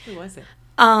was it?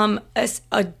 This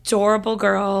adorable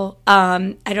girl.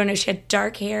 I don't know. She had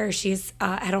dark hair. She's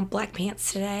had on black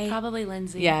pants today. Probably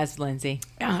Lindsay. Yeah, it's Lindsay.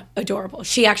 Adorable.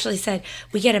 She actually said,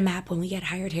 "We get a map when we get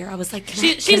hired here." I was like,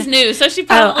 she's new, so she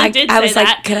probably did say I was that.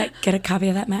 like, "Could I get a copy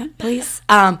of that map, please?"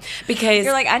 Because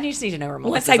You're like, I just need to know where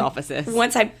Melissa's office is.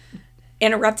 Once I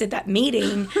interrupted that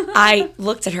meeting, I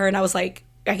looked at her and I was like,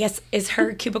 I guess, is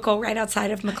her cubicle right outside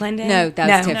of McClendon? No,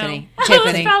 that was Tiffany. No. Tiffany.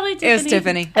 It was probably It was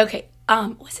Tiffany. Tiffany. Okay.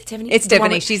 Was it Tiffany? It's The one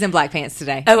Tiffany. with- She's in black pants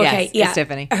today. Oh, Yes, okay. Yeah. It's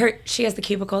Tiffany. She has the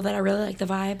cubicle that I really like the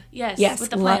vibe. Yes, with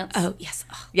the plants. Oh, yes.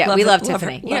 Oh, Yeah, we her- love her-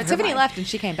 Tiffany. love her Tiffany vibe. left and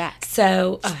she came back.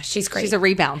 So she's great. She's a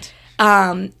rebound.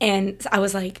 And I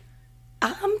was like,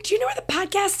 do you know where the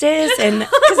podcast is? And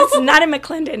because it's not in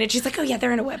McClendon. And she's like, oh yeah,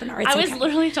 they're in a webinar. It's I was okay.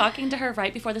 literally talking to her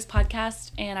right before this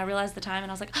podcast, and I realized the time,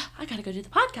 and I was like, oh, I gotta go do the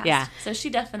podcast. Yeah. So she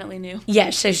definitely knew.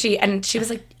 Yeah, so she was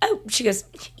like, oh, she goes,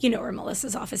 you know where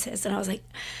Melissa's office is. And I was like,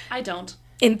 I don't.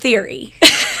 in theory.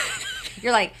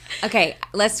 You're like, okay,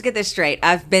 let's get this straight.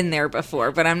 I've been there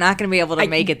before, but I'm not going to be able to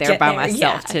make it there Get by there. myself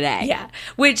Yeah. today. Yeah.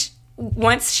 Which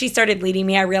once she started leading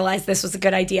me, I realized this was a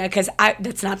good idea because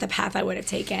that's not the path I would have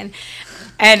taken.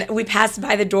 And we passed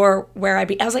by the door where I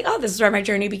was like, oh, this is where my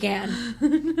journey began.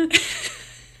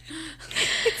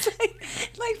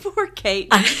 It's like poor Kate.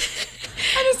 I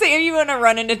just say, if you want to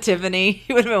run into Tiffany,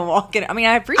 you would have been walking. I mean,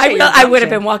 I appreciate your I would have assumption.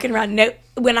 been walking around. No,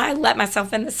 when I let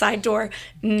myself in the side door,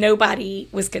 nobody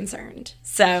was concerned.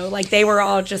 So like they were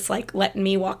all just like letting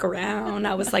me walk around.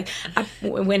 I was like, I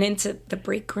went into the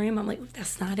break room. I'm like,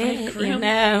 that's not it, you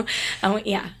know? I went,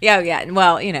 yeah. Yeah.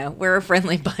 Well, we're a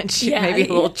friendly bunch. Yeah, Maybe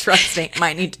a little yeah. trusting.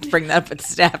 Might need to bring that up at the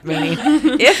staff meeting.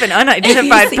 If an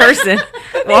unidentified person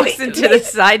walks into the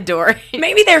side door.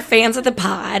 Maybe they're fans of the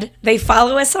pod. They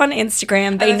follow us on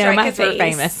Instagram. They that's know right, my 'cause we're face.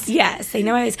 famous. Yes, they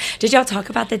know my face. Did y'all talk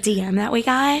about the DM that we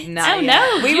got? Not Oh, yet.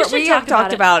 no, We you should have talk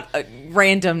talked about about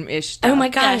random-ish stuff. Oh my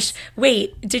gosh. Yes.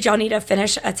 Wait, did y'all need to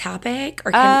finish a topic?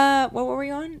 Or can What were we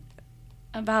on?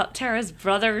 About Tara's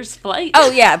brother's flight. Oh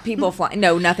yeah, people flying.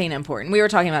 No, nothing important. We were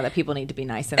talking about that people need to be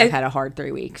nice, and I've had a hard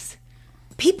 3 weeks.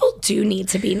 people do need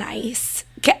to be nice.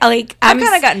 Like I've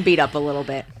kind of gotten beat up a little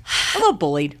bit, a little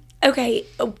bullied. Okay,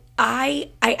 I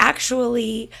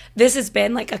actually, this has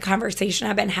been like a conversation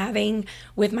I've been having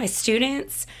with my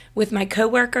students, with my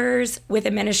coworkers, with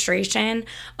administration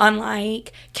on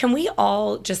like, can we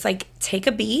all just like take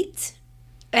a beat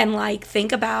and like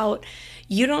think about,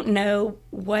 you don't know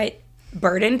what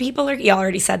burden people are, y'all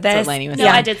already said this. That's what Lainey was No,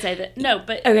 saying. I did say that. No,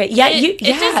 but Okay, yeah, it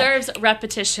yeah. deserves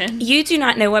repetition. You do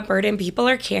not know what burden people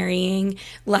are carrying.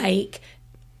 Like,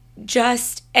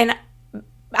 just, and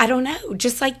I don't know,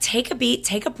 just like take a beat,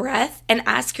 take a breath, and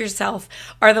ask yourself,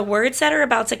 are the words that are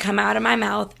about to come out of my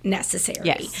mouth necessary?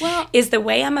 Yes. Well- is the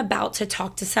way I'm about to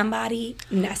talk to somebody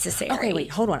necessary? Okay,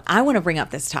 wait, hold on. I want to bring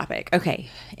up this topic. Okay,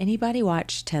 anybody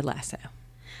watch Ted Lasso?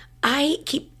 I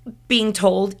keep being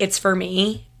told it's for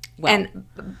me. Well-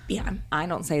 and yeah. I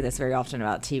don't say this very often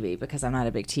about TV because I'm not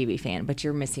a big TV fan, but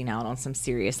you're missing out on some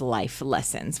serious life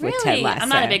lessons with Ted Really? Lasso. I'm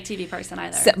not a big TV person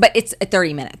either. So, but it's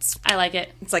 30 minutes. I like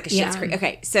it. It's like a Yeah. Schitt's Creek.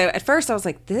 Okay, so at first I was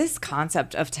like, this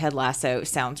concept of Ted Lasso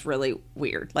sounds really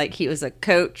weird. Like he was a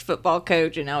coach, football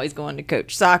coach, and now he's going to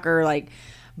coach soccer.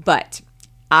 But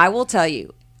I will tell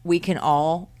you, we can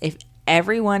all, if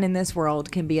everyone in this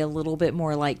world can be a little bit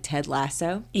more like Ted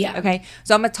Lasso. Yeah. Okay.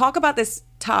 So I'm going to talk about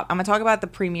I'm going to talk about the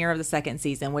premiere of the second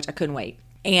season, which I couldn't wait.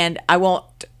 And I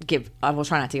will try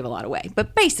not to give a lot away.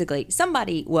 But basically,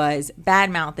 somebody was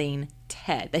bad mouthing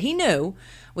Ted that he knew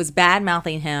was bad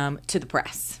mouthing him to the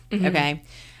press. Okay.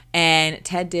 And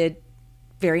Ted did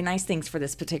very nice things for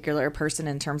this particular person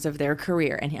in terms of their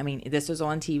career. And I mean, this was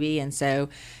on TV. And so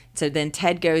then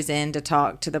Ted goes in to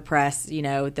talk to the press,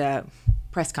 the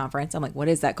press conference. I'm like, what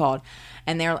is that called?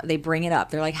 And they bring it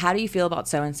up. They're like, how do you feel about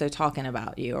so-and-so talking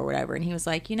about you or whatever? And he was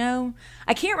like,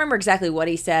 I can't remember exactly what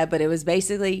he said, but it was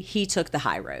basically he took the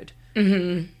high road.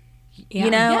 Yeah.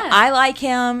 Yeah. I like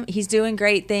him. He's doing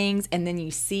great things. And then you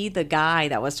see the guy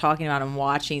that was talking about him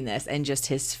watching this and just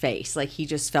his face. Like he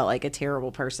just felt like a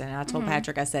terrible person. And I told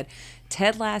Patrick, I said,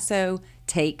 Ted Lasso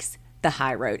takes the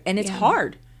high road. And it's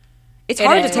hard. It's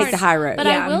hard to is. take the high road. But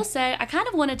Yeah. I will say, I kind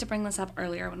of wanted to bring this up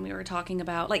earlier when we were talking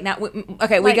about Like now,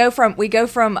 we go from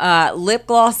lip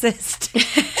glosses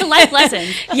to life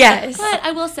lessons. Yes. But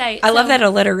I will say, I love that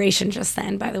alliteration just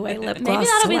then, by the way. Lip gloss Maybe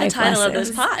that'll to be the life title of lessons.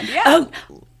 this pod. Yeah. Oh,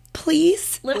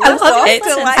 please. Lip I gloss love to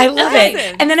it. life I love lessons.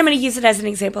 it. And then I'm going to use it as an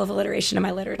example of alliteration in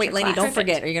my literature Wait, Lainey, class. don't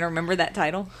forget. Are you going to remember that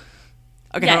title?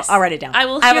 Okay, Yes. I'll write it down. I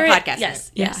will. I have a hear it. podcast.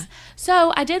 Yes, Yeah. yes.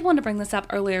 So I did want to bring this up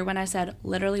earlier when I said,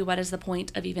 literally, what is the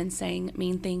point of even saying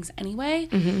mean things anyway?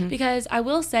 Because I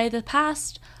will say, the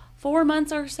past 4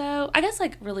 months or so, I guess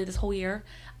like really this whole year,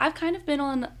 I've kind of been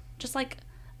on just like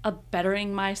a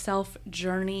bettering myself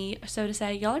journey, so to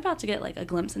say. Y'all are about to get like a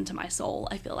glimpse into my soul,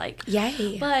 I feel like.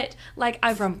 Yay. But like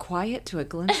I've From quiet to a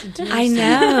glimpse into I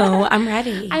know. I'm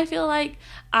ready. I feel like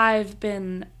I've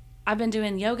been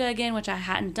doing yoga again, which I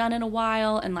hadn't done in a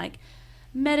while, and like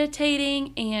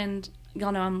meditating, and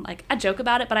y'all know I'm like, I joke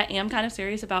about it, but I am kind of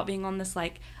serious about being on this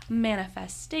like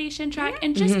manifestation track,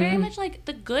 and just very much like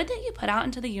the good that you put out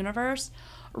into the universe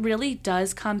really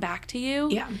does come back to you.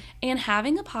 Yeah. And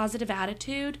having a positive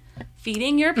attitude,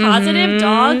 feeding your positive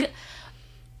dog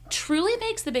truly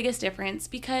makes the biggest difference,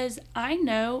 because I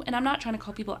know, and I'm not trying to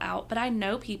call people out, but I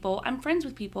know people, I'm friends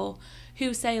with people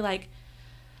who say like,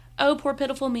 oh, poor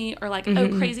pitiful me, or like, oh,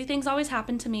 crazy things always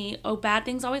happen to me, oh, bad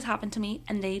things always happen to me,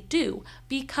 and they do,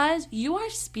 because you are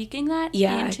speaking that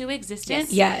into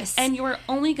existence. Yes. And you're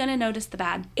only going to notice the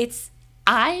bad.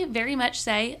 I very much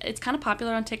say, it's kind of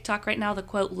popular on TikTok right now, the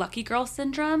quote, lucky girl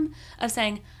syndrome, of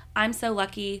saying, I'm so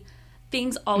lucky,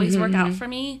 things always work out for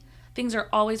me, things are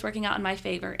always working out in my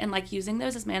favor, and like using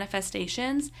those as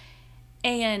manifestations.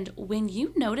 And when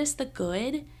you notice the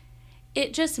good,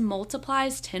 it just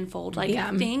multiplies tenfold. Like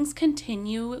things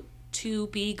continue to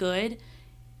be good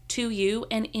to you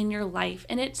and in your life,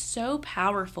 and it's so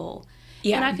powerful.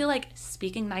 And I feel like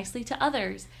speaking nicely to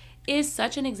others is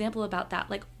such an example about that.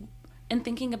 Like, and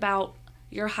thinking about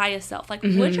your highest self. Like,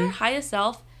 would your highest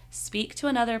self speak to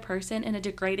another person in a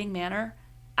degrading manner?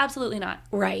 Absolutely not.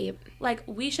 Right. Like,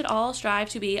 we should all strive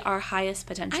to be our highest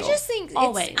potential. I just think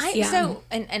always. So,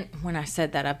 and when I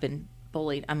said that, I've been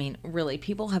bullied. I mean, really,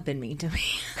 people have been mean to me.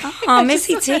 Oh,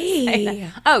 Missy T.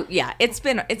 Oh yeah, it's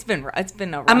been a rough.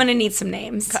 I'm gonna need some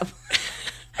names.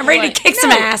 I'm ready to kick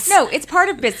some ass. No, it's part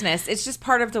of business. It's just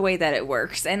part of the way that it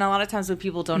works. And a lot of times when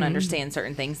people don't understand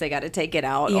certain things, they got to take it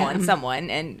out on someone.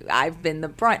 And I've been the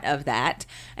brunt of that.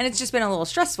 And it's just been a little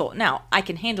stressful. Now, I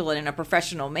can handle it in a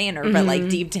professional manner, but like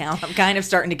deep down, I'm kind of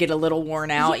starting to get a little worn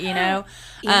out, you know?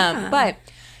 But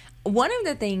one of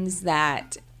the things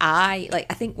that I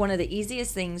think one of the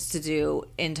easiest things to do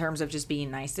in terms of just being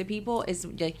nice to people is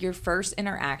like your first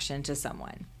interaction to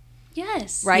someone.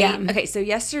 Yes. Right? Yeah. Okay, so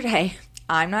yesterday,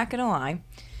 I'm not going to lie,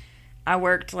 I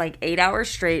worked like 8 hours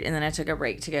straight, and then I took a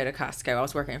break to go to Costco. I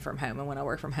was working from home, and when I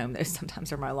work from home, those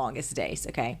sometimes are my longest days,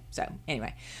 okay? So,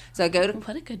 anyway. So I go to...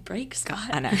 What a good break, Scott.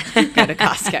 I know. Go to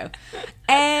Costco.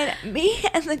 And me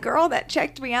and the girl that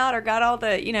checked me out or got all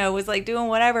the, was like doing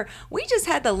whatever, we just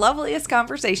had the loveliest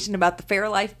conversation about the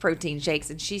Fairlife protein shakes.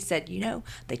 And she said,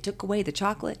 they took away the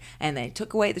chocolate, and they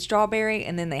took away the strawberry,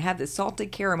 and then they have the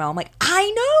salted caramel. I'm like, I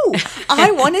know.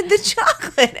 I wanted the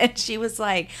chocolate. And she was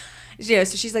like... so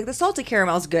she's like, the salted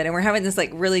caramel is good. And we're having this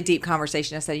like really deep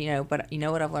conversation. I said, but you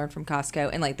know what I've learned from Costco?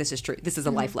 And like, this is true. This is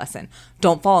a life lesson.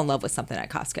 Don't fall in love with something at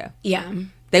Costco. Yeah.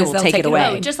 They will take it away.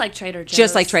 Oh, just like Trader Joe's.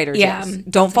 Just like Trader Joe's.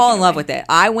 Don't fall in love with it.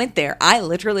 I went there. I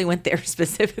literally went there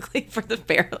specifically for the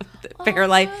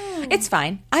Fairlife. It's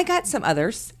fine. I got some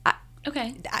others.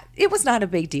 Okay. It was not a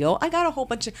big deal. I got a whole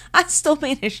bunch of... I still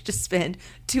managed to spend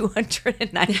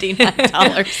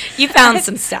 $299. You found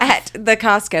some stuff. At the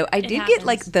Costco. I did happens. get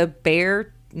like the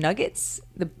bear nuggets.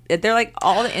 They're like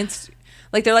all the...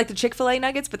 they're like the Chick-fil-A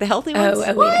nuggets, but the healthy ones.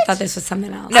 Oh, wait, I thought this was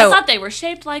something else. I thought they were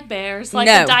shaped like bears, like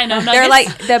the dino nuggets. They're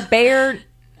like the bear...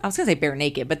 I was going to say bear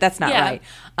naked, but that's not right.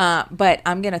 But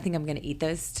I'm going to eat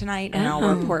those tonight, and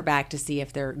I'll report back to see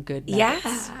if they're good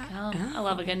nuggets. Oh, I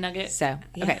love a good nugget. So,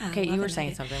 okay, you were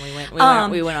saying something. We went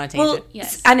on a tangent. Well,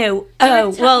 Yes. I know.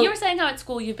 Oh, well. You were saying how at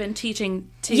school you've been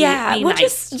teaching to be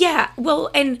nice. nice.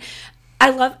 Well, and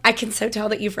I can so tell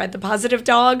that you've read The Positive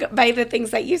Dog by the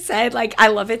things that you said. Like, I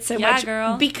love it so much.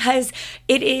 Girl. Because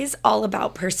it is all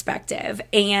about perspective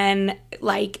and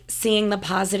like seeing the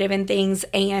positive in things.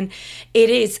 And it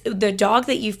is the dog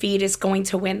that you feed is going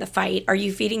to win the fight. Are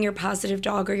you feeding your positive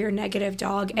dog or your negative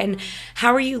dog? Mm-hmm. And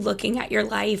how are you looking at your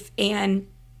life? And,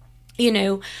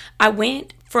 I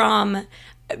went from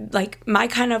like my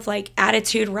kind of like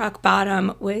attitude rock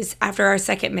bottom was after our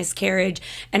second miscarriage,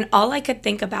 and all I could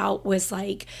think about was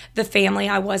like the family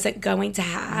I wasn't going to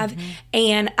have,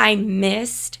 and I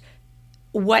missed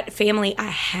what family I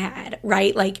had,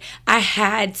 right? Like I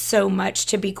had so much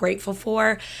to be grateful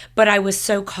for, but I was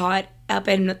so caught up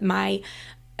in my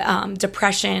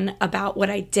depression about what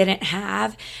I didn't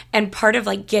have. And part of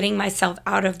like getting myself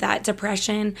out of that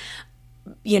depression,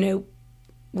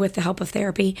 with the help of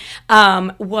therapy,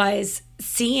 was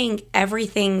seeing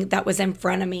everything that was in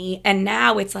front of me. And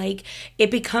now it's like,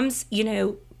 it becomes,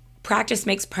 practice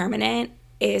makes permanent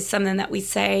is something that we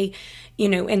say,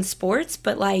 in sports,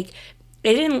 but like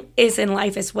is in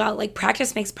life as well. Like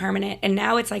practice makes permanent. And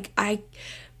now it's like,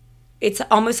 it's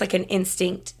almost like an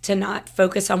instinct to not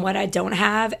focus on what I don't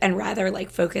have and rather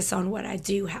like focus on what I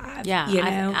do have.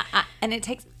 Yeah. And it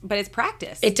takes, but it's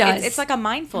practice. It does. It's like a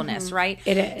mindfulness, right?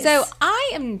 It is. So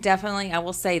I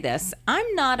will say this,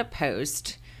 I'm not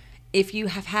opposed if you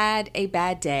have had a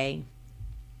bad day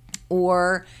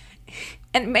or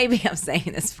and maybe I'm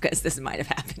saying this because this might have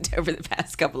happened over the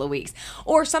past couple of weeks,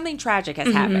 or something tragic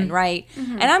has happened, right?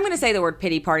 And I'm going to say the word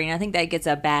pity party, and I think that gets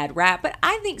a bad rap, but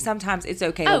I think sometimes it's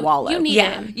okay to wallow. You need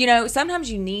it. You know,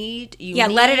 sometimes you need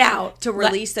let it out. to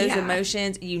release those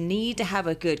emotions. You need to have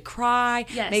a good cry.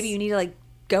 Yes. Maybe you need to like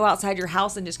go outside your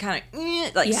house and just kind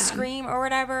of scream or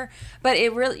whatever. But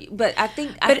I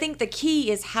think the key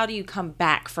is, how do you come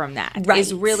back from that? Right.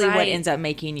 Is really what Right. ends up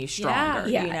making you stronger.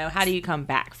 Yeah. You know, how do you come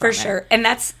back from For it? sure. And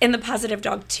that's in the positive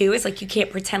dog too, is like you can't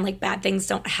pretend like bad things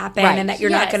don't happen Right. and that you're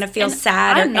not Yes. going to feel And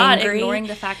sad I'm or not angry. ignoring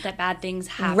the fact that bad things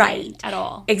happen Right. at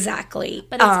all. Exactly.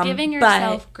 But it's giving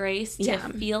yourself but- grace to yeah.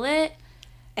 feel it,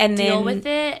 and deal then with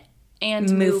it, and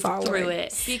move move forward. through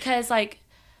it. Because like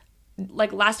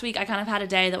last week, I kind of had a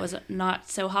day that was not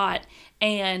so hot,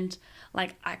 and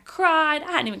like I cried.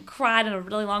 I hadn't even cried in a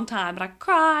really long time, but I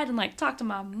cried and like talked to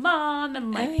my mom,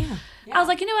 and like I was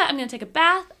like, you know what? I'm gonna take a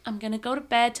bath. I'm gonna go to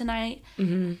bed tonight.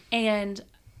 And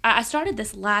I started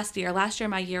this last year. Last year,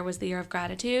 my year was the year of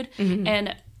gratitude,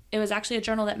 and it was actually a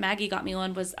journal that Maggie got me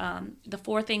on, was the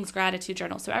 4 Things Gratitude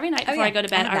Journal. So every night before I go to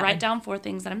bed, have I that write one. down 4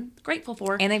 things that I'm grateful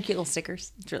for. And they have cute little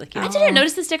stickers. It's really cute. I didn't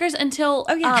notice the stickers until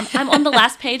yeah. I'm on the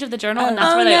last page of the journal, and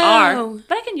that's where they are.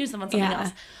 But I can use them on something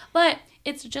else. But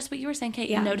it's just what you were saying,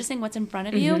 Kate, noticing what's in front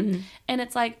of you. And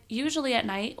it's like, usually at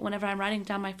night, whenever I'm writing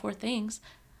down my 4 things,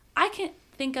 I can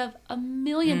think of a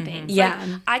million things. Yeah.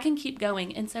 Like, I can keep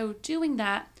going. And so doing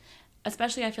that,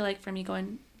 especially I feel like for me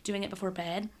doing it before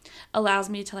bed, allows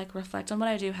me to like reflect on what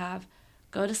I do have,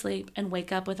 go to sleep, and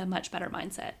wake up with a much better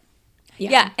mindset.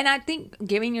 Yeah, and I think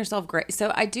giving yourself grace.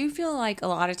 So I do feel like a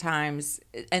lot of times,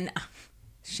 and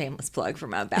shameless plug for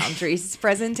my boundaries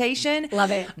presentation.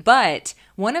 Love it. But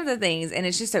one of the things, and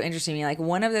it's just so interesting to me, like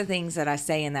one of the things that I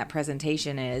say in that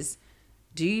presentation is,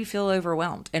 do you feel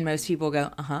overwhelmed? And most people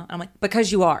go, uh-huh. I'm like,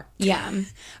 because you are. Yeah.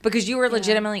 Because you are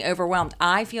legitimately overwhelmed.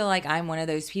 I feel like I'm one of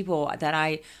those people that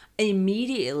I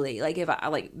immediately, like if I,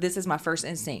 like, this is my first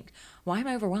instinct. Why am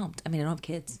I overwhelmed? I mean, I don't have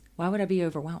kids. Why would I be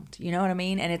overwhelmed? You know what I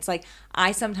mean? And it's like,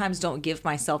 I sometimes don't give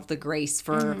myself the grace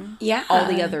for all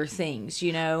the other things,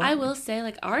 you know? I will say,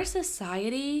 like, our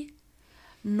society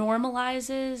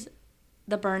normalizes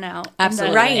the burnout.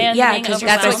 Absolutely. Right. And Yeah, being because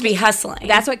you're supposed to be overwhelmed. hustling.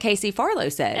 That's what Casey Farlow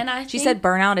said. And she said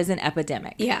burnout is an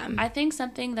epidemic. yeah. I think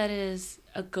something that is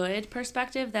a good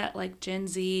perspective that like Gen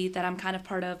Z, that I'm kind of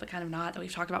part of but kind of not, that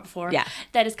we've talked about before,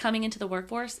 that is coming into the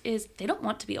workforce, is they don't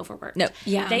want to be overworked. No.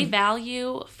 Yeah. They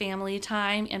value family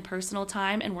time and personal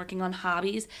time and working on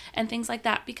hobbies and things like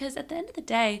that, because at the end of the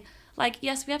day, like,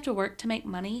 yes, we have to work to make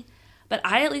money, but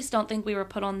I at least don't think we were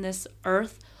put on this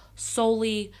earth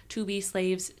solely to be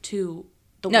slaves to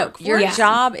the workforce. Your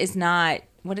job is not,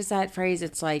 what is that phrase?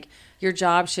 It's like, your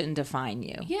job shouldn't define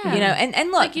you. Yeah. You know,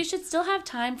 and look. Like, you should still have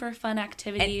time for fun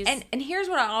activities. And here's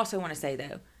what I also want to say,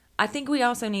 though. I think we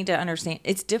also need to understand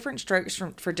it's different strokes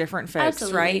for different folks,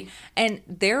 Absolutely. right? And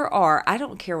there are, I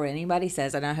don't care what anybody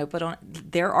says, and I hope I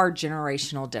don't, there are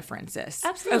generational differences.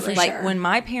 Absolutely. Like when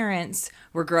my parents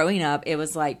were growing up, it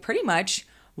was like pretty much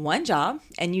one job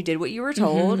and you did what you were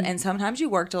told, and sometimes you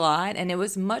worked a lot, and it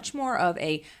was much more of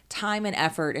a time and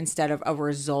effort instead of a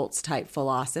results type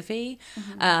philosophy.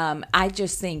 I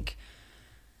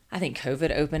think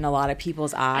COVID opened a lot of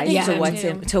people's eyes think to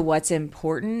so, too. to what's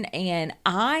important, and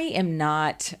I am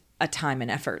not a time and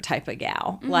effort type of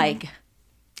gal. Like,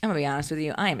 I'm gonna be honest with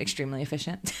you, I am extremely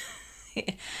efficient,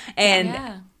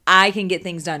 and I can get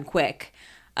things done quick.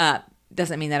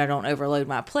 Doesn't mean that I don't overload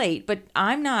my plate, but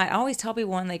I'm not. I always tell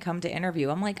people when they come to interview,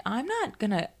 I'm like, I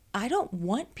don't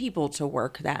want people to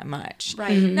work that much.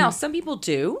 Right. Now, some people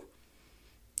do.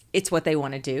 It's what they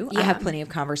want to do. I have plenty of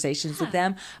conversations with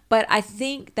them. But I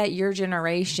think that your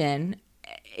generation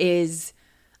is,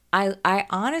 I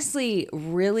honestly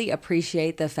really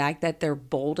appreciate the fact that they're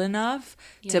bold enough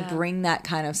to bring that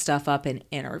kind of stuff up in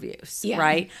interviews,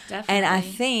 right? Definitely. And I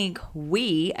think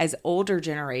we, as older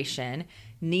generation,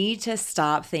 need to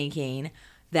stop thinking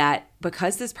that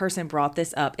because this person brought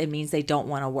this up, it means they don't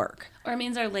want to work. Or it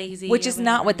means they're lazy. Which or is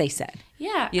not whatever. what they said.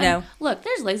 Yeah. You know? Look,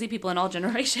 there's lazy people in all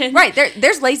generations. Right.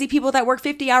 There's lazy people that work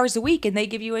 50 hours a week and they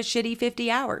give you a shitty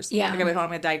 50 hours. Yeah. Okay, wait, hold on, I'm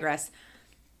going to digress.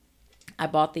 I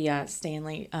bought the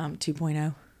Stanley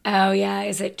 2.0. Oh, yeah.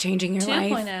 Is it changing your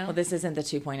life? 2.0. Well, this isn't the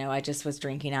 2.0. I just was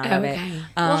drinking out of it. Okay.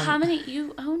 Well, how many?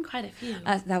 You own quite a few.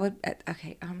 That would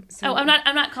okay. So I'm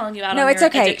not calling you out. No, on it's your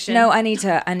okay. Addiction. No, I need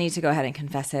to go ahead and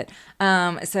confess it.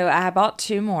 So I bought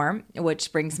 2 more,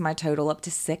 which brings my total up to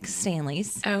 6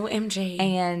 Stanleys. OMG.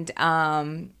 And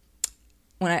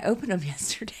when I opened them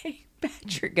yesterday,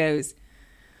 Patrick goes,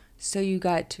 "So you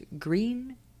got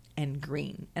green and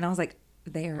green," and I was like,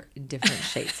 They're different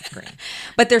shades of green.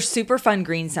 But they're super fun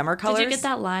green summer colors. Did you get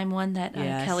that lime one that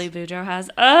Yes. Kelly Boudreaux has?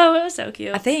 Oh, it was so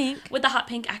cute. I think. With the hot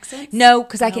pink accents? No,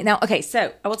 because I can't. Now, okay,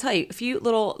 so I will tell you a few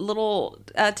little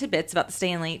tidbits about the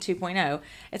Stanley 2.0.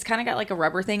 It's kind of got like a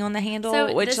rubber thing on the handle,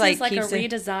 So which this like is like a keeps it.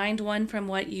 redesigned one from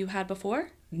what you had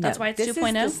before? That's No, why it's this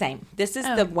 2.0? is the same. This is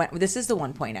the one. This is the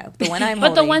 1.0. The one I'm But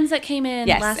holding. the ones that came in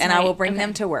yes, last and night. I will bring Okay.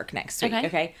 them to work next week. Okay.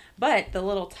 Okay. But the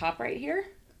little top right here,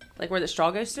 like where the straw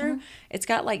goes through, it's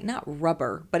got like not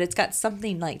rubber, but it's got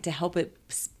something like to help it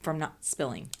from not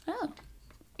spilling. Oh.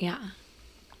 Yeah.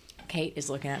 Kate is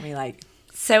looking at me like,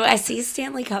 So I see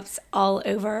Stanley Cups all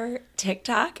over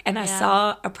TikTok, and I Yeah.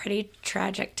 saw a pretty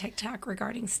tragic TikTok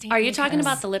regarding Stanley Are you talking Cups.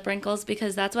 about the lip wrinkles?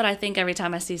 Because that's what I think every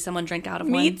time I see someone drink out of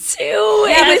one. Me too.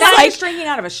 yeah, it was that's like just drinking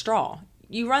out of a straw.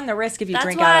 You run the risk if you That's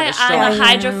drink out of why a straw. I'm a I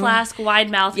Hydro know. Flask wide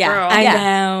mouth Yeah. girl. I Yeah.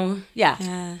 know. yeah.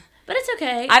 Yeah. But it's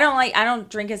okay. I don't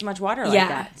drink as much water like Yeah.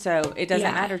 that. So it doesn't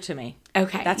Yeah. matter to me.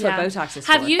 Okay. That's Yeah. what Botox is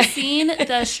Have for. you seen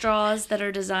the straws that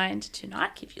are designed to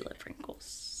not give you lip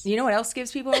wrinkles? You know what else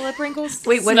gives people lip wrinkles?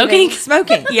 Wait, what? Smoking?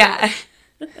 Smoking. Yeah.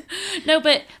 No,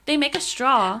 but they make a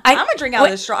straw. I'm gonna drink out Wait,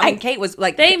 of the straw. I mean, Kate was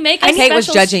like, They make a Kate was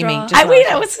special judging straw. me. Just I wait.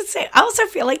 now. I was gonna say. I also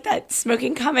feel like that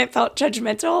smoking comment felt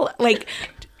judgmental. Like,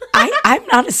 I'm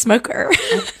not a smoker.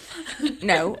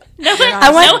 No, No, I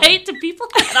no want- hate to people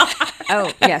that are.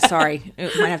 Oh yeah, sorry.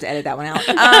 Might have to edit that one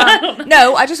out.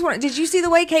 No, I just want. Did you see the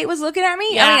way Kate was looking at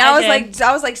me? Yeah, I mean, I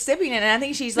I was like sipping it, and I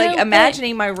think she's like No, but-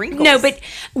 imagining my wrinkles. No, but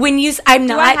when you, I'm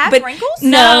not. I have but wrinkles?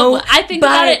 No, I think but-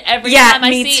 about it every yeah, time I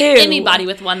me see too. anybody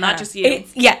with one, not just you. When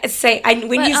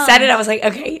But, you said it, I was like,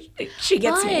 okay, she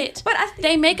gets me. But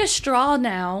they make a straw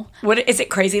now. What is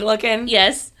it? Crazy looking?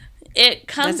 Yes, it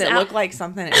comes does it out. look like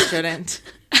something it shouldn't?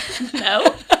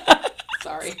 No.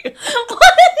 Sorry.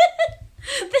 What?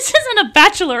 This isn't a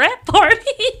bachelorette party.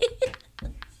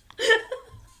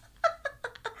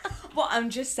 Well, I'm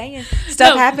just saying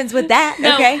stuff No. happens with that.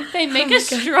 No, Okay. they make a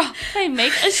straw. They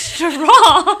make a straw.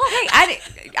 Hey, I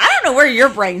don't know where your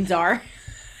brains are.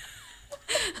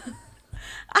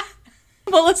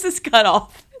 Melissa's cut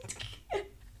off.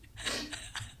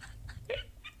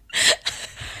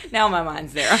 Now my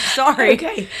mind's there. I'm sorry.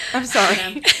 Okay. I'm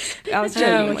sorry. I was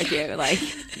joking with you. Like,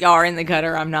 y'all are in the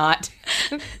gutter. I'm not.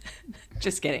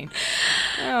 Just kidding.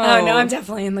 Oh, no, I'm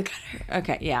definitely in the gutter.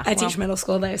 Okay, yeah. I teach middle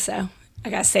school, though, so I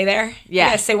got to stay there. Yeah. I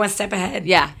got to stay one step ahead.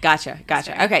 Yeah, gotcha.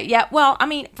 Okay, yeah. Well, I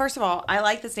mean, first of all, I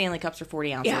like the Stanley Cups for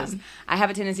 40 ounces. Yeah. I have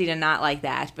a tendency to not like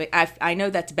that, but I know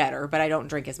that's better, but I don't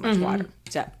drink as much water.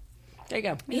 So, there you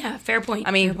go. Yeah, fair point.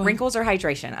 I mean, fair point. wrinkles or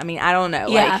hydration. I mean, I don't know.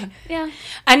 Yeah. Like, Yeah.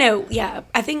 I know, yeah.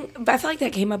 I feel like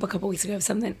that came up a couple weeks ago of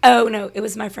something. Oh, no, it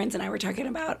was my friends and I were talking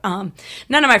about, none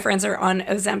of my friends are on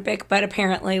Ozempic, but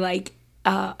apparently, like,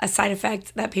 a side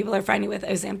effect that people are finding with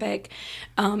Ozempic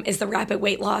is the rapid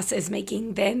weight loss is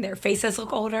making then their faces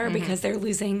look older because they're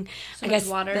losing, I much guess,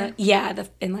 water.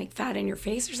 and like fat in your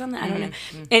face or something. I don't know.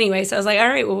 Anyway, so I was like, all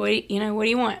right, well, what do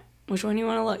you want? Which one do you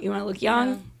want to look? You want to look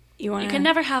young? You want You can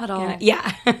never have it all.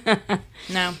 Yeah.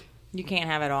 no, you can't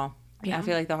have it all. Yeah. I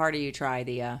feel like the harder you try,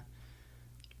 the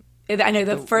I know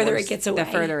the further worse- it gets away. The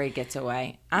further it gets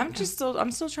away. I'm still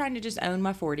trying to just own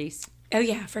my 40s. Oh,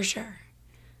 yeah, for sure.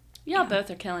 Y'all both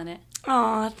are killing it.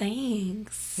 Aw,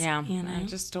 thanks. Yeah, You know? I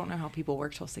just don't know how people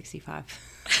work till 65.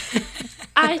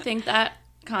 I think that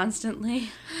constantly.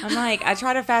 I'm like, I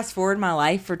try to fast forward my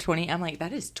life for 20. I'm like,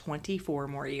 that is 24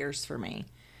 more years for me.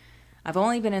 I've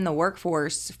only been in the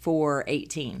workforce for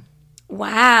 18.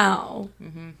 Wow.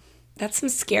 That's some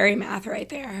scary math right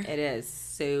there. It is.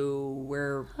 So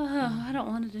we're. Oh, I don't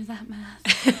want to do that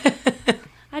math.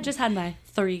 I just had my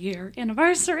 3-year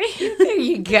anniversary. There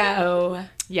you go.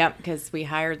 Yep, because we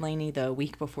hired Lainey the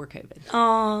week before COVID.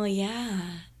 Oh, yeah.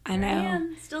 I know.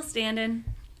 Man, still standing.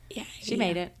 Yeah, She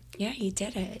made it. Yeah, you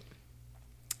did it.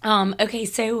 Okay,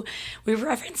 so we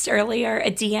referenced earlier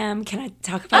a DM. Can I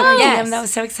talk about our yes. DM? That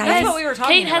was so exciting. That's what we were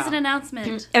talking Kate has about. an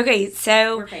announcement. Okay,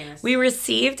 so We're famous. we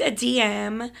received a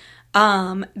DM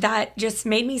that just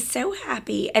made me so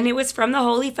happy. And it was from the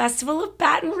Holy Festival of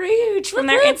Baton Rouge from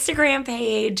their Instagram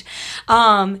page.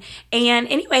 And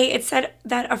anyway, it said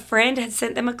that a friend had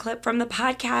sent them a clip from the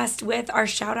podcast with our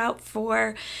shout out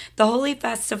for the Holy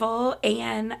Festival.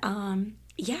 And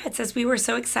yeah, it says, we were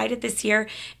so excited this year,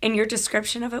 and your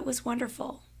description of it was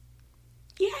wonderful.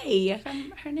 Yay.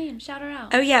 From her name. Shout her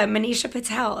out. Oh yeah, Manisha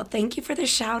Patel. Thank you for the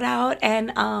shout out.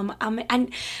 And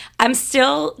I'm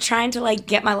still trying to like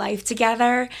get my life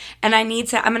together, and I'm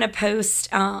gonna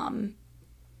post on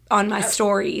my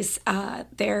stories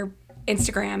their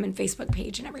Instagram and Facebook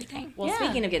page and everything. Well, Yeah.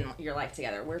 speaking of getting your life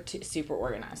together, we're super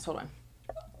organized. Hold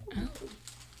on.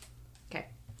 Okay.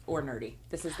 Or nerdy.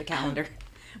 This is the calendar.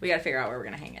 We got to figure out where we're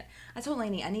going to hang it. I told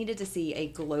Lainey I needed to see a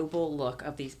global look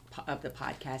of the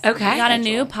podcast. Okay. We got a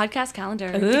new podcast calendar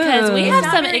because we have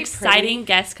some exciting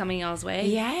guests coming y'all's way.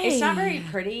 Yay. It's not very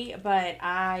pretty, but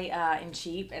I am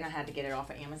cheap and I had to get it off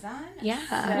of Amazon.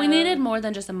 Yeah. So We needed more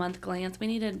than just a month glance. We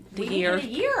needed the year. needed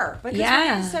a year because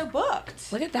Yeah. we're so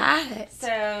booked. Look at that.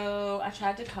 So I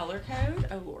tried to color code.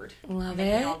 Oh Lord, Love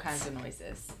making it. all kinds of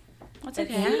noises. That's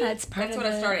But okay. Yeah, it's part That's of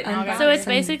what I the started. Now I got So it's unboxing.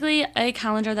 basically a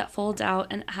calendar that folds out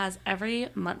and has every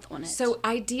month on it. So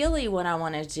ideally, what I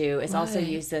want to do is also Right.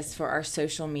 use this for our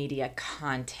social media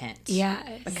content.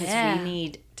 Yes. Because Yeah. we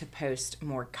need to post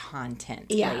more content,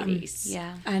 Yeah. ladies.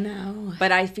 yeah. I know.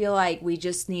 But I feel like we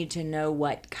just need to know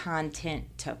what content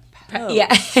to post.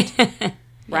 Yeah.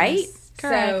 Right? Yes,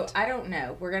 correct. So I don't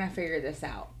know. We're going to figure this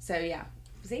out. So yeah.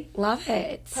 See? Love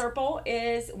it. Purple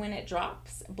is when it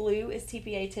drops. Blue is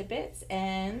TPA tidbits.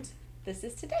 And this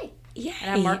is today. Yeah. And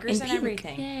I have markers and pink.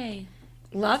 everything. Yay.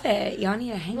 Love it. Y'all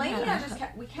need to hang Lainey and I that just up.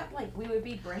 kept, we would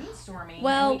be brainstorming.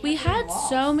 Well, and we kept getting had lost.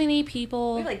 so many We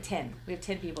people have like 10. We have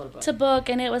 10 people to book. to book,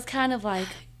 and it was kind of like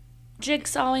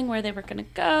jigsawing where they were going to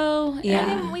go. Yeah. And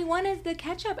then we wanted the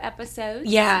catch-up episodes.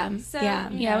 Yeah. So, Yeah.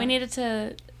 And, yeah, we needed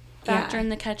to factor Yeah. in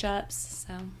the catch-ups.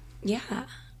 So Yeah.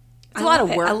 It's a lot of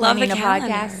love it. work I love running the a calendar.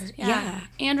 podcast. Yeah.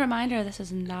 And reminder, this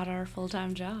is not our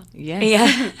full-time job. Yes.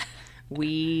 Yeah.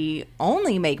 We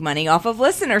only make money off of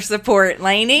listener support,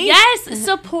 Lainey. Yes,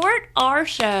 support our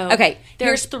show. Okay,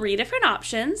 There's 3 different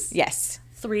options, Yes.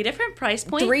 3 different price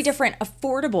points. 3 different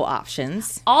affordable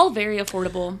options. All very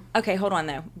affordable. Okay, hold on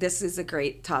though. This is a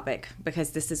great topic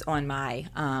because this is on my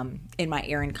in my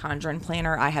Erin Condren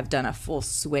planner. I have done a full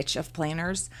switch of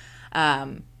planners.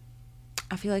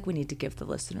 I feel like we need to give the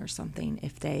listeners something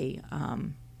if they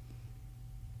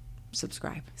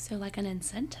subscribe. So like an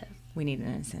incentive. We need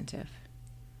an incentive.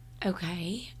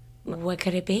 Okay. What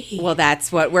could it be? Well,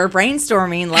 that's what we're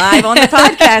brainstorming live on the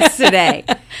podcast today.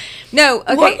 No,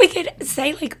 okay. What we could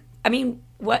say, like, I mean,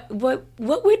 what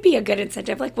would be a good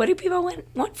incentive? Like, what do people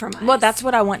want from us? Well, that's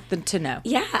what I want them to know.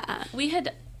 yeah. We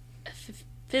had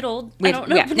fiddled. We- I don't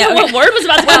know, yeah, know no, what word was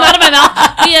about to come out of my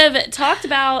mouth. We have talked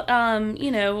about,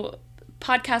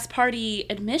 podcast party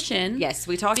admission. Yes,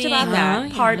 we talked being about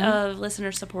that. part of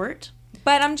listener support.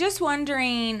 But I'm just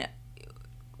wondering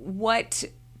what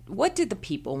did the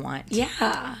people want?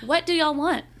 Yeah. What do y'all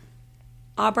want?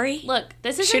 Aubrey? Look,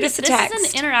 this is Shoot us a this text.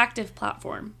 is an interactive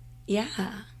platform. Yeah.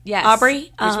 Yes.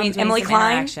 Aubrey? Which means we need Emily some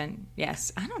Klein? interaction.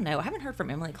 Yes. I don't know. I haven't heard from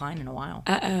Emily Klein in a while.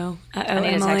 Uh-oh. I need to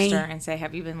Emily. text her and say,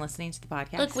 have you been listening to the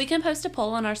podcast? Look, we can post a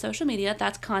poll on our social media.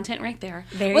 That's content right there.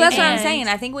 There Well, that's you what go. I'm saying.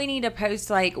 I think we need to post,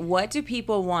 like, what do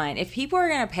people want? If people are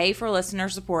going to pay for listener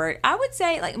support, I would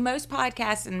say, like, most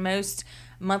podcasts and most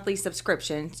monthly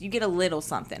subscriptions, you get a little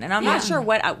something. And I'm not Yeah. sure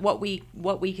what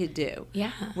we could do. Yeah.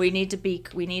 We need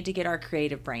to get our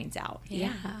creative brains out.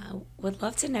 Yeah, would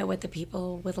love to know what the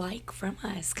people would like from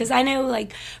us. Because I know,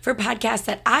 like, for podcasts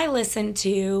that I listen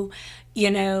to,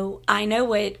 I know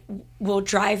what will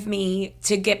drive me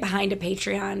to get behind a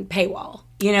Patreon paywall.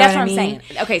 You know That's what I I'm mean?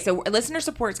 saying. Okay, so listener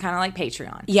support is kind of like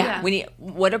Patreon. Yeah.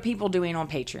 What are people doing on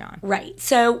Patreon? Right.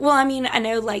 So, well, I mean, I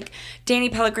know, like, Danny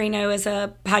Pellegrino is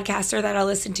a podcaster that I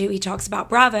listen to. He talks about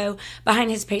Bravo.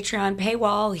 Behind his Patreon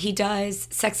paywall, he does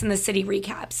Sex and the City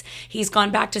recaps. He's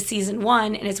gone back to season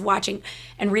 1 and is watching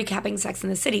and recapping Sex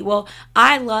and the City. Well,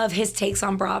 I love his takes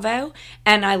on Bravo,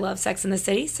 and I love Sex and the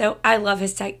City, so I love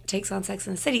his takes on Sex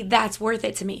and the City. That's worth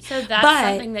it to me. So that's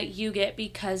something that you get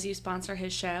because you sponsor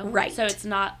his show. Right. So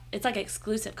it's like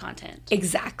exclusive content.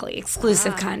 Exactly.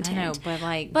 Exclusive content. I know, but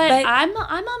like, But I'm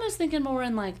almost thinking more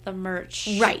in like the merch.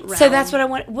 Right. realm. So that's what I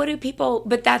want. What do people,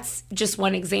 but that's just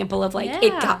one example of, like,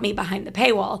 it Yeah. got me behind the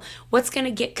paywall. What's going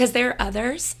to get, because there are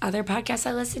other podcasts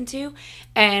I listen to,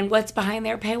 and what's behind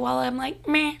their paywall, I'm like,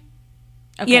 meh.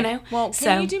 okay. You know? Well, can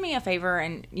So- you do me a favor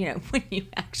and, when you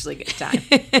actually get time?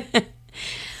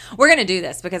 We're going to do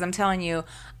this because I'm telling you,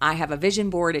 I have a vision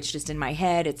board. It's just in my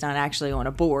head. It's not actually on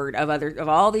a board of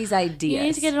all these ideas. You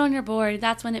need to get it on your board.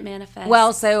 That's when it manifests.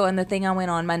 Well, so, and the thing I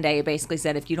went on Monday, it basically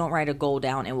said, if you don't write a goal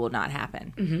down, it will not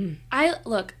happen. Mm-hmm. I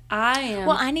am.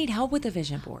 Well, I need help with the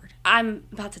vision board. I'm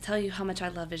about to tell you how much I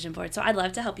love vision board. So I'd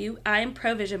love to help you. I am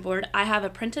pro vision board. I have a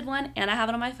printed one and I have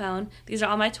it on my phone. These are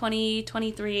all my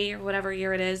 2023 or whatever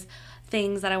year it is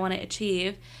things that I want to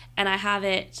achieve, and I have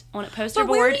it on a poster But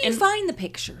where board do you in find the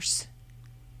pictures?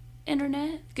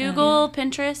 internet, Google,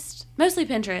 Pinterest, mostly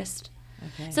Pinterest.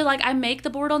 Okay. So like I make the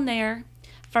board on there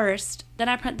first, then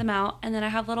I print them out, and then I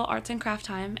have little arts and craft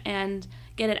time and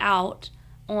get it out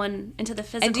into the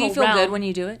physical And do you feel realm. good when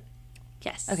you do it?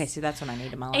 Yes. Okay, so that's what I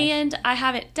need in my life. And I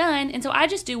have it done. And so I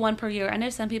just do one per year. I know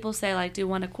some people say, like, do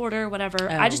one a quarter, whatever.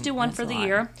 I just do one that's for a the lot.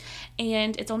 year.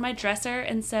 And it's on my dresser.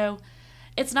 And so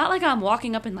it's not like I'm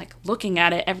walking up and, like, looking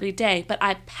at it every day, but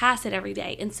I pass it every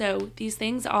day. And so these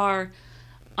things are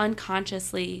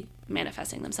unconsciously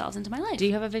manifesting themselves into my life. Do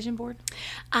you have a vision board?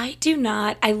 I do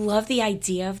not. I love the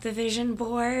idea of the vision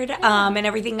board and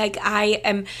everything. Like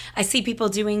I see people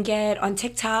doing it on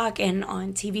TikTok and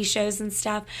on TV shows and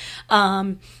stuff.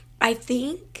 I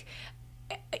think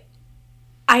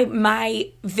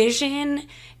my vision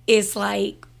is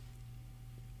like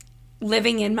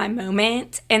living in my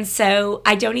moment, and so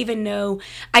I don't even know.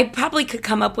 I probably could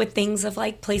come up with things of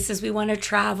like places we want to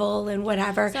travel and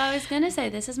whatever. So I was going to say,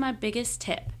 this is my biggest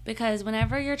tip, because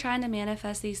whenever you're trying to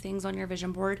manifest these things on your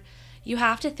vision board, you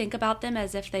have to think about them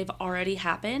as if they've already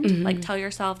happened. Like, tell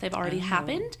yourself they've already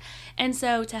happened. And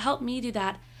so to help me do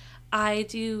that, I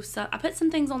put some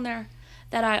things on there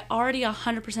that I already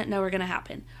 100% know are going to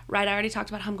happen, right? I already talked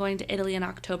about how I'm going to Italy in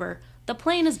October. The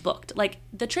plane is booked. Like,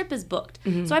 the trip is booked.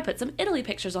 So I put some Italy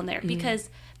pictures on there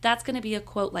because that's going to be a,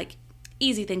 quote, like,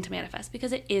 easy thing to manifest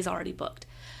because it is already booked.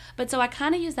 But so I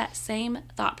kind of use that same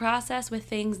thought process with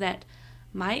things that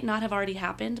might not have already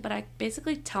happened, but I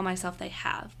basically tell myself they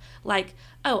have. Like,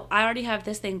 oh, I already have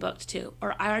this thing booked too.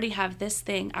 Or I already have this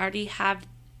thing. I already have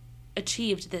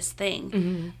achieved this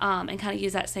thing. And kind of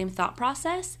use that same thought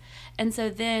process. And so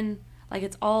then, like,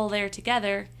 it's all there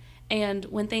together. And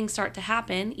when things start to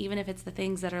happen, even if it's the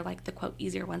things that are like the, quote,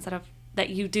 easier ones that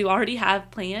you do already have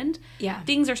planned,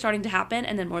 things are starting to happen,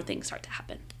 and then more things start to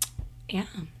happen. Yeah.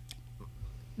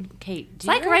 Kate, It's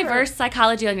like reverse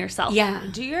psychology on yourself. Yeah.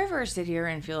 Do you ever sit here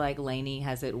and feel like Lainey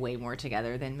has it way more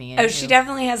together than me? And Oh, you? she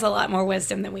definitely has a lot more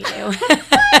wisdom than we do.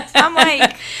 I'm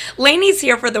like, Lainey's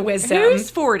here for the wisdom. who's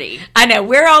 40? I know.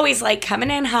 We're always like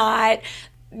coming in hot,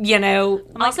 you know.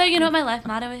 Also, you know what my life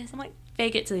motto is? I'm like,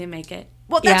 fake it till you make it.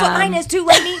 Well, that's Yeah. what mine is too,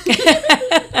 Lainey.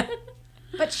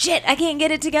 But shit, I can't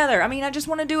get it together. I mean, I just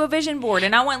want to do a vision board,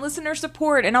 and I want listener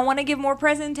support, and I want to give more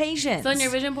presentations. So on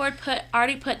your vision board,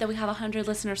 already put that we have 100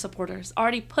 listener supporters.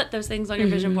 Already put those things on your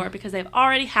vision board because they've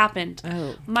already happened.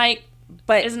 Oh. Mike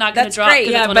but is not going to that's drop great.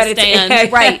 because Yeah, it's on but a it's-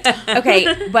 stand. Right.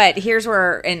 Okay. But here's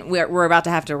where, and we're about to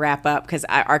have to wrap up because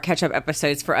our catch up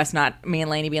episodes for us, not me and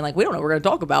Lainey being like, we don't know what we're going to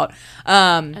talk about.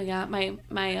 Oh yeah,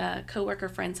 my coworker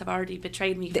friends have already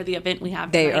betrayed me for the event we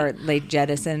have tonight. They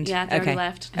jettisoned. Yeah, they already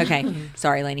left. Okay.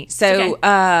 Sorry, Lainey. So,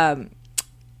 okay.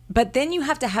 But then you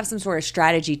have to have some sort of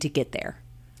strategy to get there.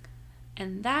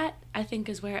 And that, I think,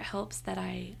 is where it helps that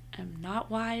I am not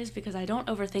wise, because I don't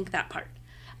overthink that part.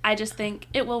 I just think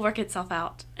it will work itself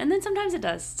out. And then sometimes it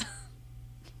does.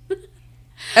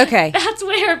 Okay. That's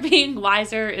where being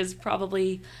wiser is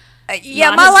probably Yeah,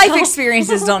 not my as life helpful.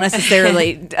 experiences don't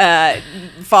necessarily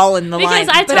fall in the line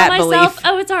because I of tell that myself, belief.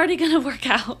 oh, it's already going to work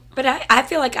out. But I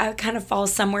feel like I kind of fall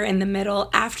somewhere in the middle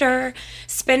after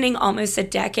spending almost a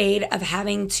decade of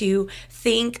having to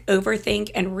think,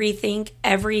 overthink, and rethink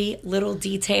every little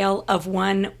detail of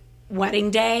one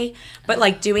wedding day, but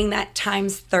like doing that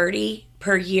times 30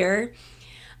 per year.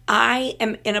 I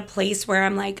am in a place where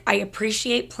I'm like, I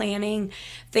appreciate planning,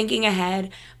 thinking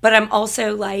ahead, but I'm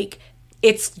also like,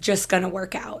 it's just going to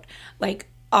work out. Like,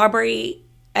 Aubrey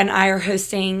and I are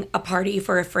hosting a party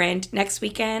for a friend next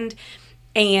weekend,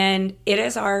 and it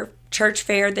is our church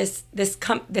fair this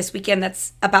weekend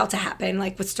that's about to happen,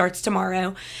 like what starts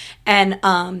tomorrow. And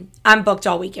I'm booked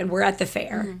all weekend. We're at the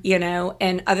fair, you know,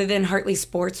 and other than Hartley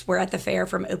Sports, we're at the fair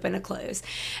from open to close.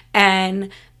 And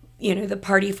you know, the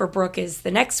party for Brooke is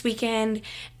the next weekend.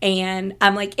 And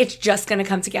I'm like, it's just going to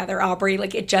come together, Aubrey.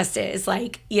 Like, it just is.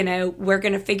 Like, you know, we're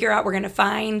going to figure out, we're going to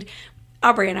find.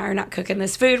 Aubrey and I are not cooking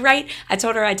this food, right? I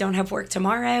told her I don't have work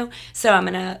tomorrow. So I'm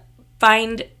going to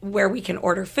find where we can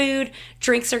order food.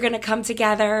 Drinks are going to come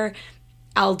together.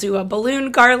 I'll do a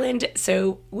balloon garland,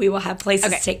 so we will have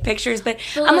places to take pictures. But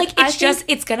I'm like,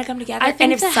 it's going to come together. I think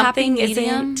and if the something happy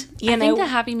medium, isn't, you I know. think the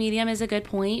happy medium is a good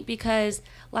point, because,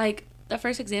 like, the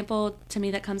first example to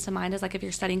me that comes to mind is, like, if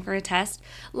you're studying for a test,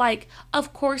 like,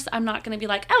 of course I'm not going to be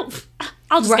like, oh,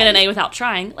 I'll just get an A without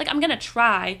trying. Like, I'm going to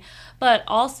try. But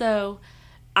also,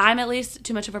 I'm at least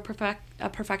too much of a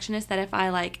perfectionist that if I,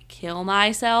 like, kill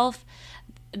myself,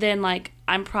 then, like,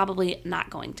 I'm probably not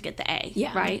going to get the A.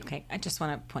 Yeah. Right? Okay, I just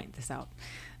want to point this out.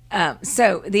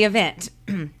 So the event,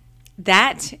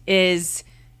 that is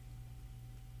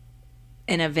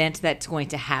an event that's going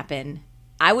to happen.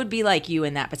 I would be like you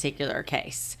in that particular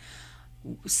case.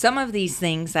 Some of these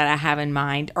things that I have in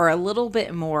mind are a little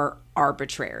bit more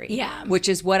arbitrary. Yeah. Which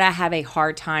is what I have a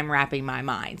hard time wrapping my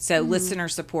mind. So listener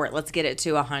support, let's get it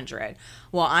to 100.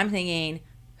 Well, I'm thinking,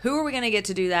 Who are we going to get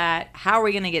to do that? How are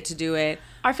we going to get to do it?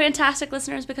 Our fantastic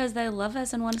listeners because they love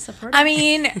us and want to support us. I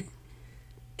mean,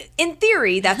 in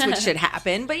theory, that's what should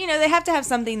happen. But, they have to have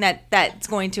something that's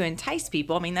going to entice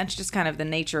people. I mean, that's just kind of the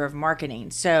nature of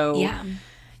marketing. So,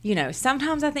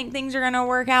 sometimes I think things are going to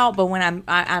work out. But when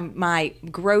I'm my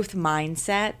growth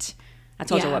mindset, I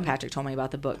told you what Patrick told me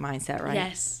about the book mindset, right?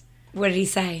 Yes. What did he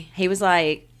say? He was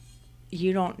like,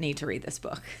 you don't need to read this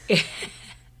book.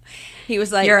 He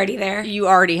was like, you're already there. You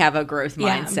already have a growth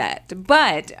mindset.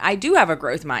 But I do have a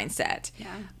growth mindset.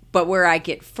 Yeah. But where I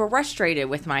get frustrated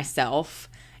with myself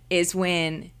is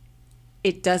when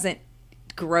it doesn't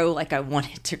grow like I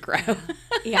want it to grow.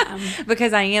 Yeah.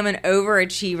 Because I am an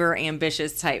overachiever,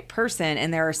 ambitious type person,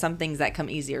 and there are some things that come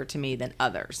easier to me than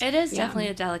others. It is definitely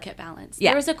a delicate balance. Yeah.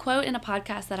 There was a quote in a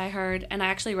podcast that I heard, and I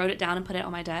actually wrote it down and put it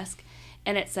on my desk,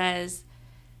 and it says,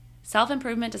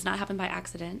 self-improvement does not happen by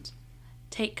accident.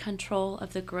 Take control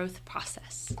of the growth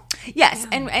process. Yes,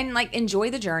 and like enjoy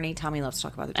the journey. Tommy loves to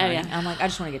talk about the journey. I'm like, I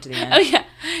just want to get to the end. Oh yeah,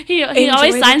 he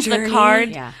always signs the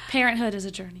card. Yeah. Parenthood is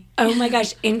a journey. Oh my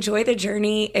gosh, enjoy the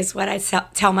journey is what I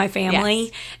tell my family,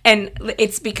 Yes. and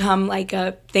it's become like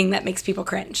a thing that makes people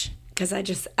cringe. Because I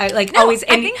No, always.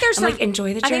 I think there's some,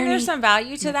 enjoy the journey. I think there's some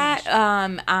value to that.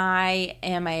 I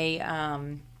am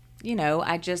a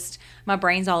my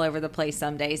brain's all over the place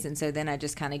some days. And so then I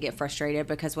just kind of get frustrated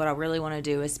because what I really want to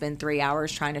do is spend 3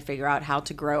 hours trying to figure out how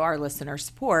to grow our listener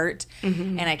support.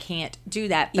 And I can't do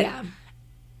that. But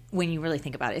when you really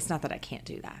think about it, it's not that I can't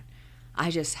do that. I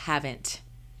just haven't.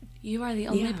 You are the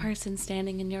only person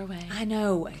standing in your way. I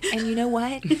know. And you know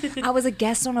what? I was a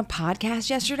guest on a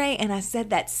podcast yesterday, and I said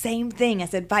that same thing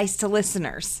as advice to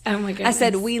listeners. Oh, my goodness. I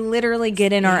said, we literally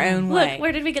get in our own way. Look,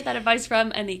 where did we get that advice from?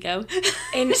 Aniko.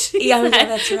 And that's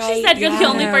right. She said you're the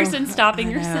only person stopping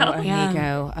yourself.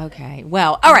 Aniko. Okay.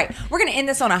 Well, all right. We're going to end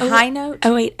this on a high note.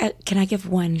 Oh, wait. Can I give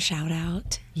one shout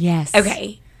out? Yes.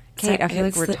 Okay. Kate, I feel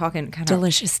like we're talking kind of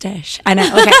delicious dish. I know.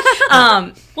 Okay.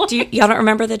 Y'all don't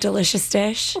remember the delicious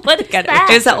dish? What is that?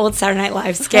 It was an old Saturday Night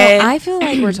Live skit. Well, I feel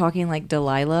like we're talking like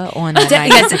Delilah on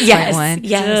yes, Delilah.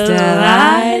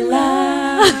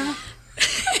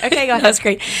 Okay, go ahead. That's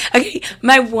great. Okay,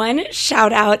 my one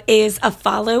shout out is a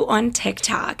follow on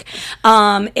TikTok.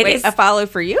 Is a follow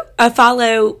for you? a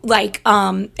follow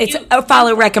it's a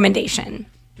follow recommendation.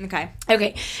 Okay.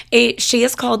 She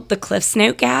is called the Cliffs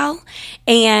Note Gal,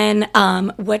 and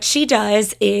what she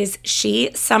does is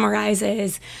she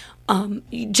summarizes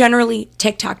generally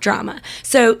TikTok drama.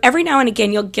 So every now and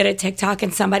again, you'll get a TikTok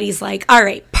and somebody's like, "All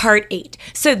right, part 8."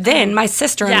 So then my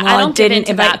sister-in-law I don't didn't get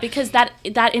into invite that because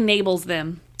that enables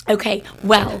them. Okay,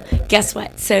 well, guess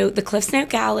what? So the Cliffs Note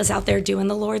Gal is out there doing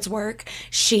the Lord's work.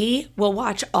 She will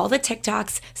watch all the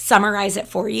TikToks, summarize it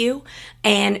for you,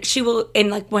 and she will, in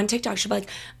like one TikTok, she'll be like,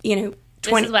 20,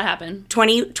 This is what happened.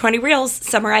 20 reels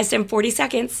summarized in 40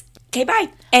 seconds. Okay, bye.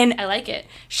 And I like it.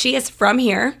 she is from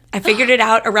here. I figured it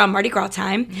out around Mardi Gras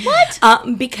time.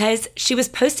 What? Because she was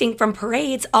posting from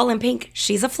parades all in pink.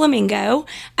 She's a flamingo.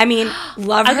 I mean,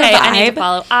 love her Okay, vibe. I need to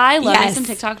follow. I love me Yes. some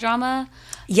TikTok drama.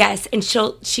 Yes, and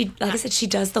she like I said, she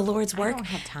does the Lord's work. I don't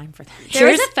have time for that. There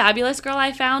is a fabulous girl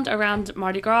I found around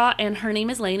Mardi Gras, and her name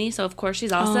is Lainey, so of course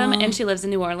she's awesome, and she lives in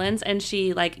New Orleans, and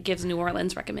she like gives New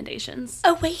Orleans recommendations.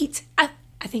 Oh wait,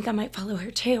 I think I might follow her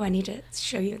too. I need to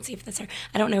show you and see if that's her.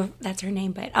 I don't know if that's her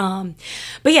name, but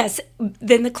yes.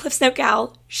 Then the Cliffs Note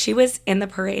Gal, she was in the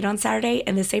parade on Saturday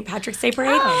in the St. Patrick's Day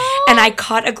parade, and I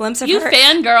caught a glimpse of You her.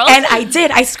 fangirl. And I did.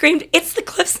 I screamed, "It's the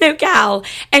Cliffs Note Gal!"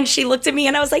 And she looked at me,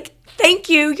 and I was like, "Thank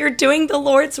you. You're doing the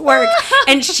Lord's work."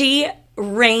 And she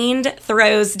rained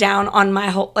throws down on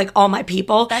my whole, like all my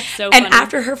people. That's so And funny.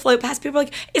 after her float past, people were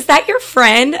like, "Is that your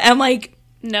friend?" I'm like,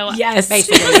 No, yes,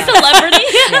 basically, yeah. celebrity.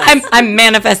 I'm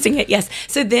manifesting it. Yes.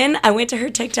 So then I went to her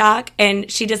TikTok,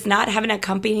 and she does not have an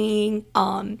accompanying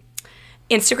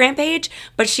Instagram page,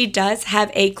 but she does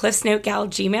have a Cliffs Note Gal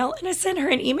Gmail, and I sent her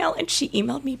an email, and she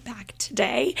emailed me back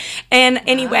today. And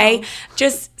anyway,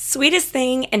 just sweetest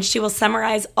thing, and she will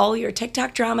summarize all your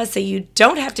TikTok drama, so you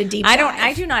don't have to deep dive.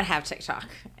 I do not have TikTok,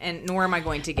 and nor am I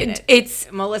going to get it.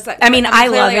 It's Melissa. I mean, I love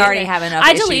clearly it. already have enough.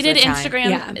 I issues deleted with time. Instagram,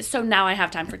 Yeah. so now I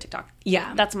have time for TikTok.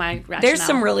 Yeah. That's my rationale. There's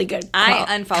some really good I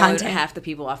unfollowed content. half the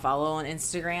people I follow on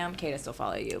Instagram. Kate, I still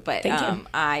follow you, but Thank you.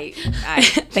 I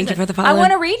Thank you for the follow. I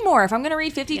want to read more. If I'm going to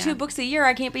read 52 Yeah. books a year,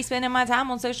 I can't be spending my time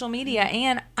on social media.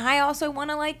 And I also want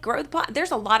to like grow the pod.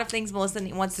 There's a lot of things Melissa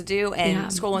wants to do, and Yeah.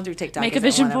 scrolling through TikTok. Make a isn't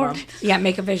vision one of board. them. Yeah,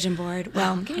 make a vision board.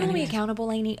 Well, Can you hold me accountable,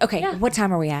 Lainey? Okay, Yeah. what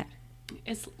time are we at?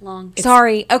 It's long.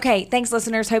 Sorry. Okay. Thanks,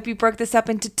 listeners. Hope you broke this up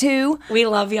into 2. We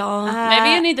love y'all.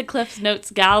 Maybe you need the Cliff's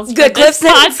Notes gals. Good Cliff's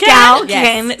Notes gal Yes.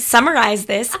 can summarize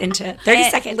this into 30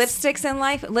 seconds. Lipsticks and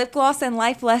lip gloss and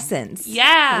life lessons.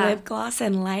 Yeah. Lip gloss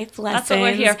and life lessons. That's what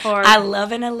we're here for. I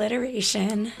love an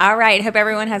alliteration. All right. Hope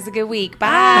everyone has a good week.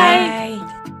 Bye.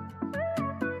 Bye.